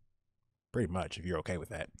all. Pretty much, if you're okay with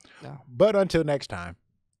that. No. But until next time,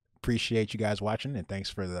 appreciate you guys watching, and thanks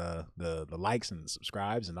for the likes and the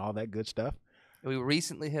subscribes and all that good stuff. We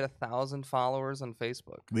recently hit 1,000 followers on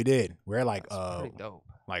Facebook. We did. We're like pretty dope.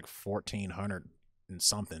 Like 1,400 and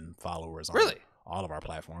something followers on really all of our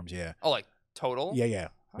platforms. Yeah. Oh, like total? Yeah.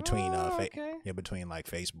 Between okay. between like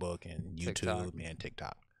Facebook and YouTube TikTok. and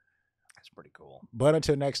TikTok. That's pretty cool. But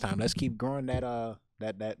until next time, let's keep growing that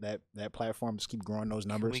platform. Let's keep growing those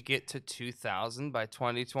numbers. Can we get to 2,000 by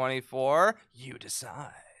 2024? You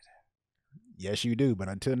decide. Yes, you do. But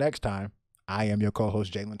until next time, I am your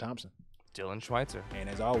co-host, Jaylen Thompson. Dylan Schweitzer. And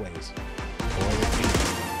as always, for the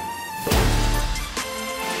team.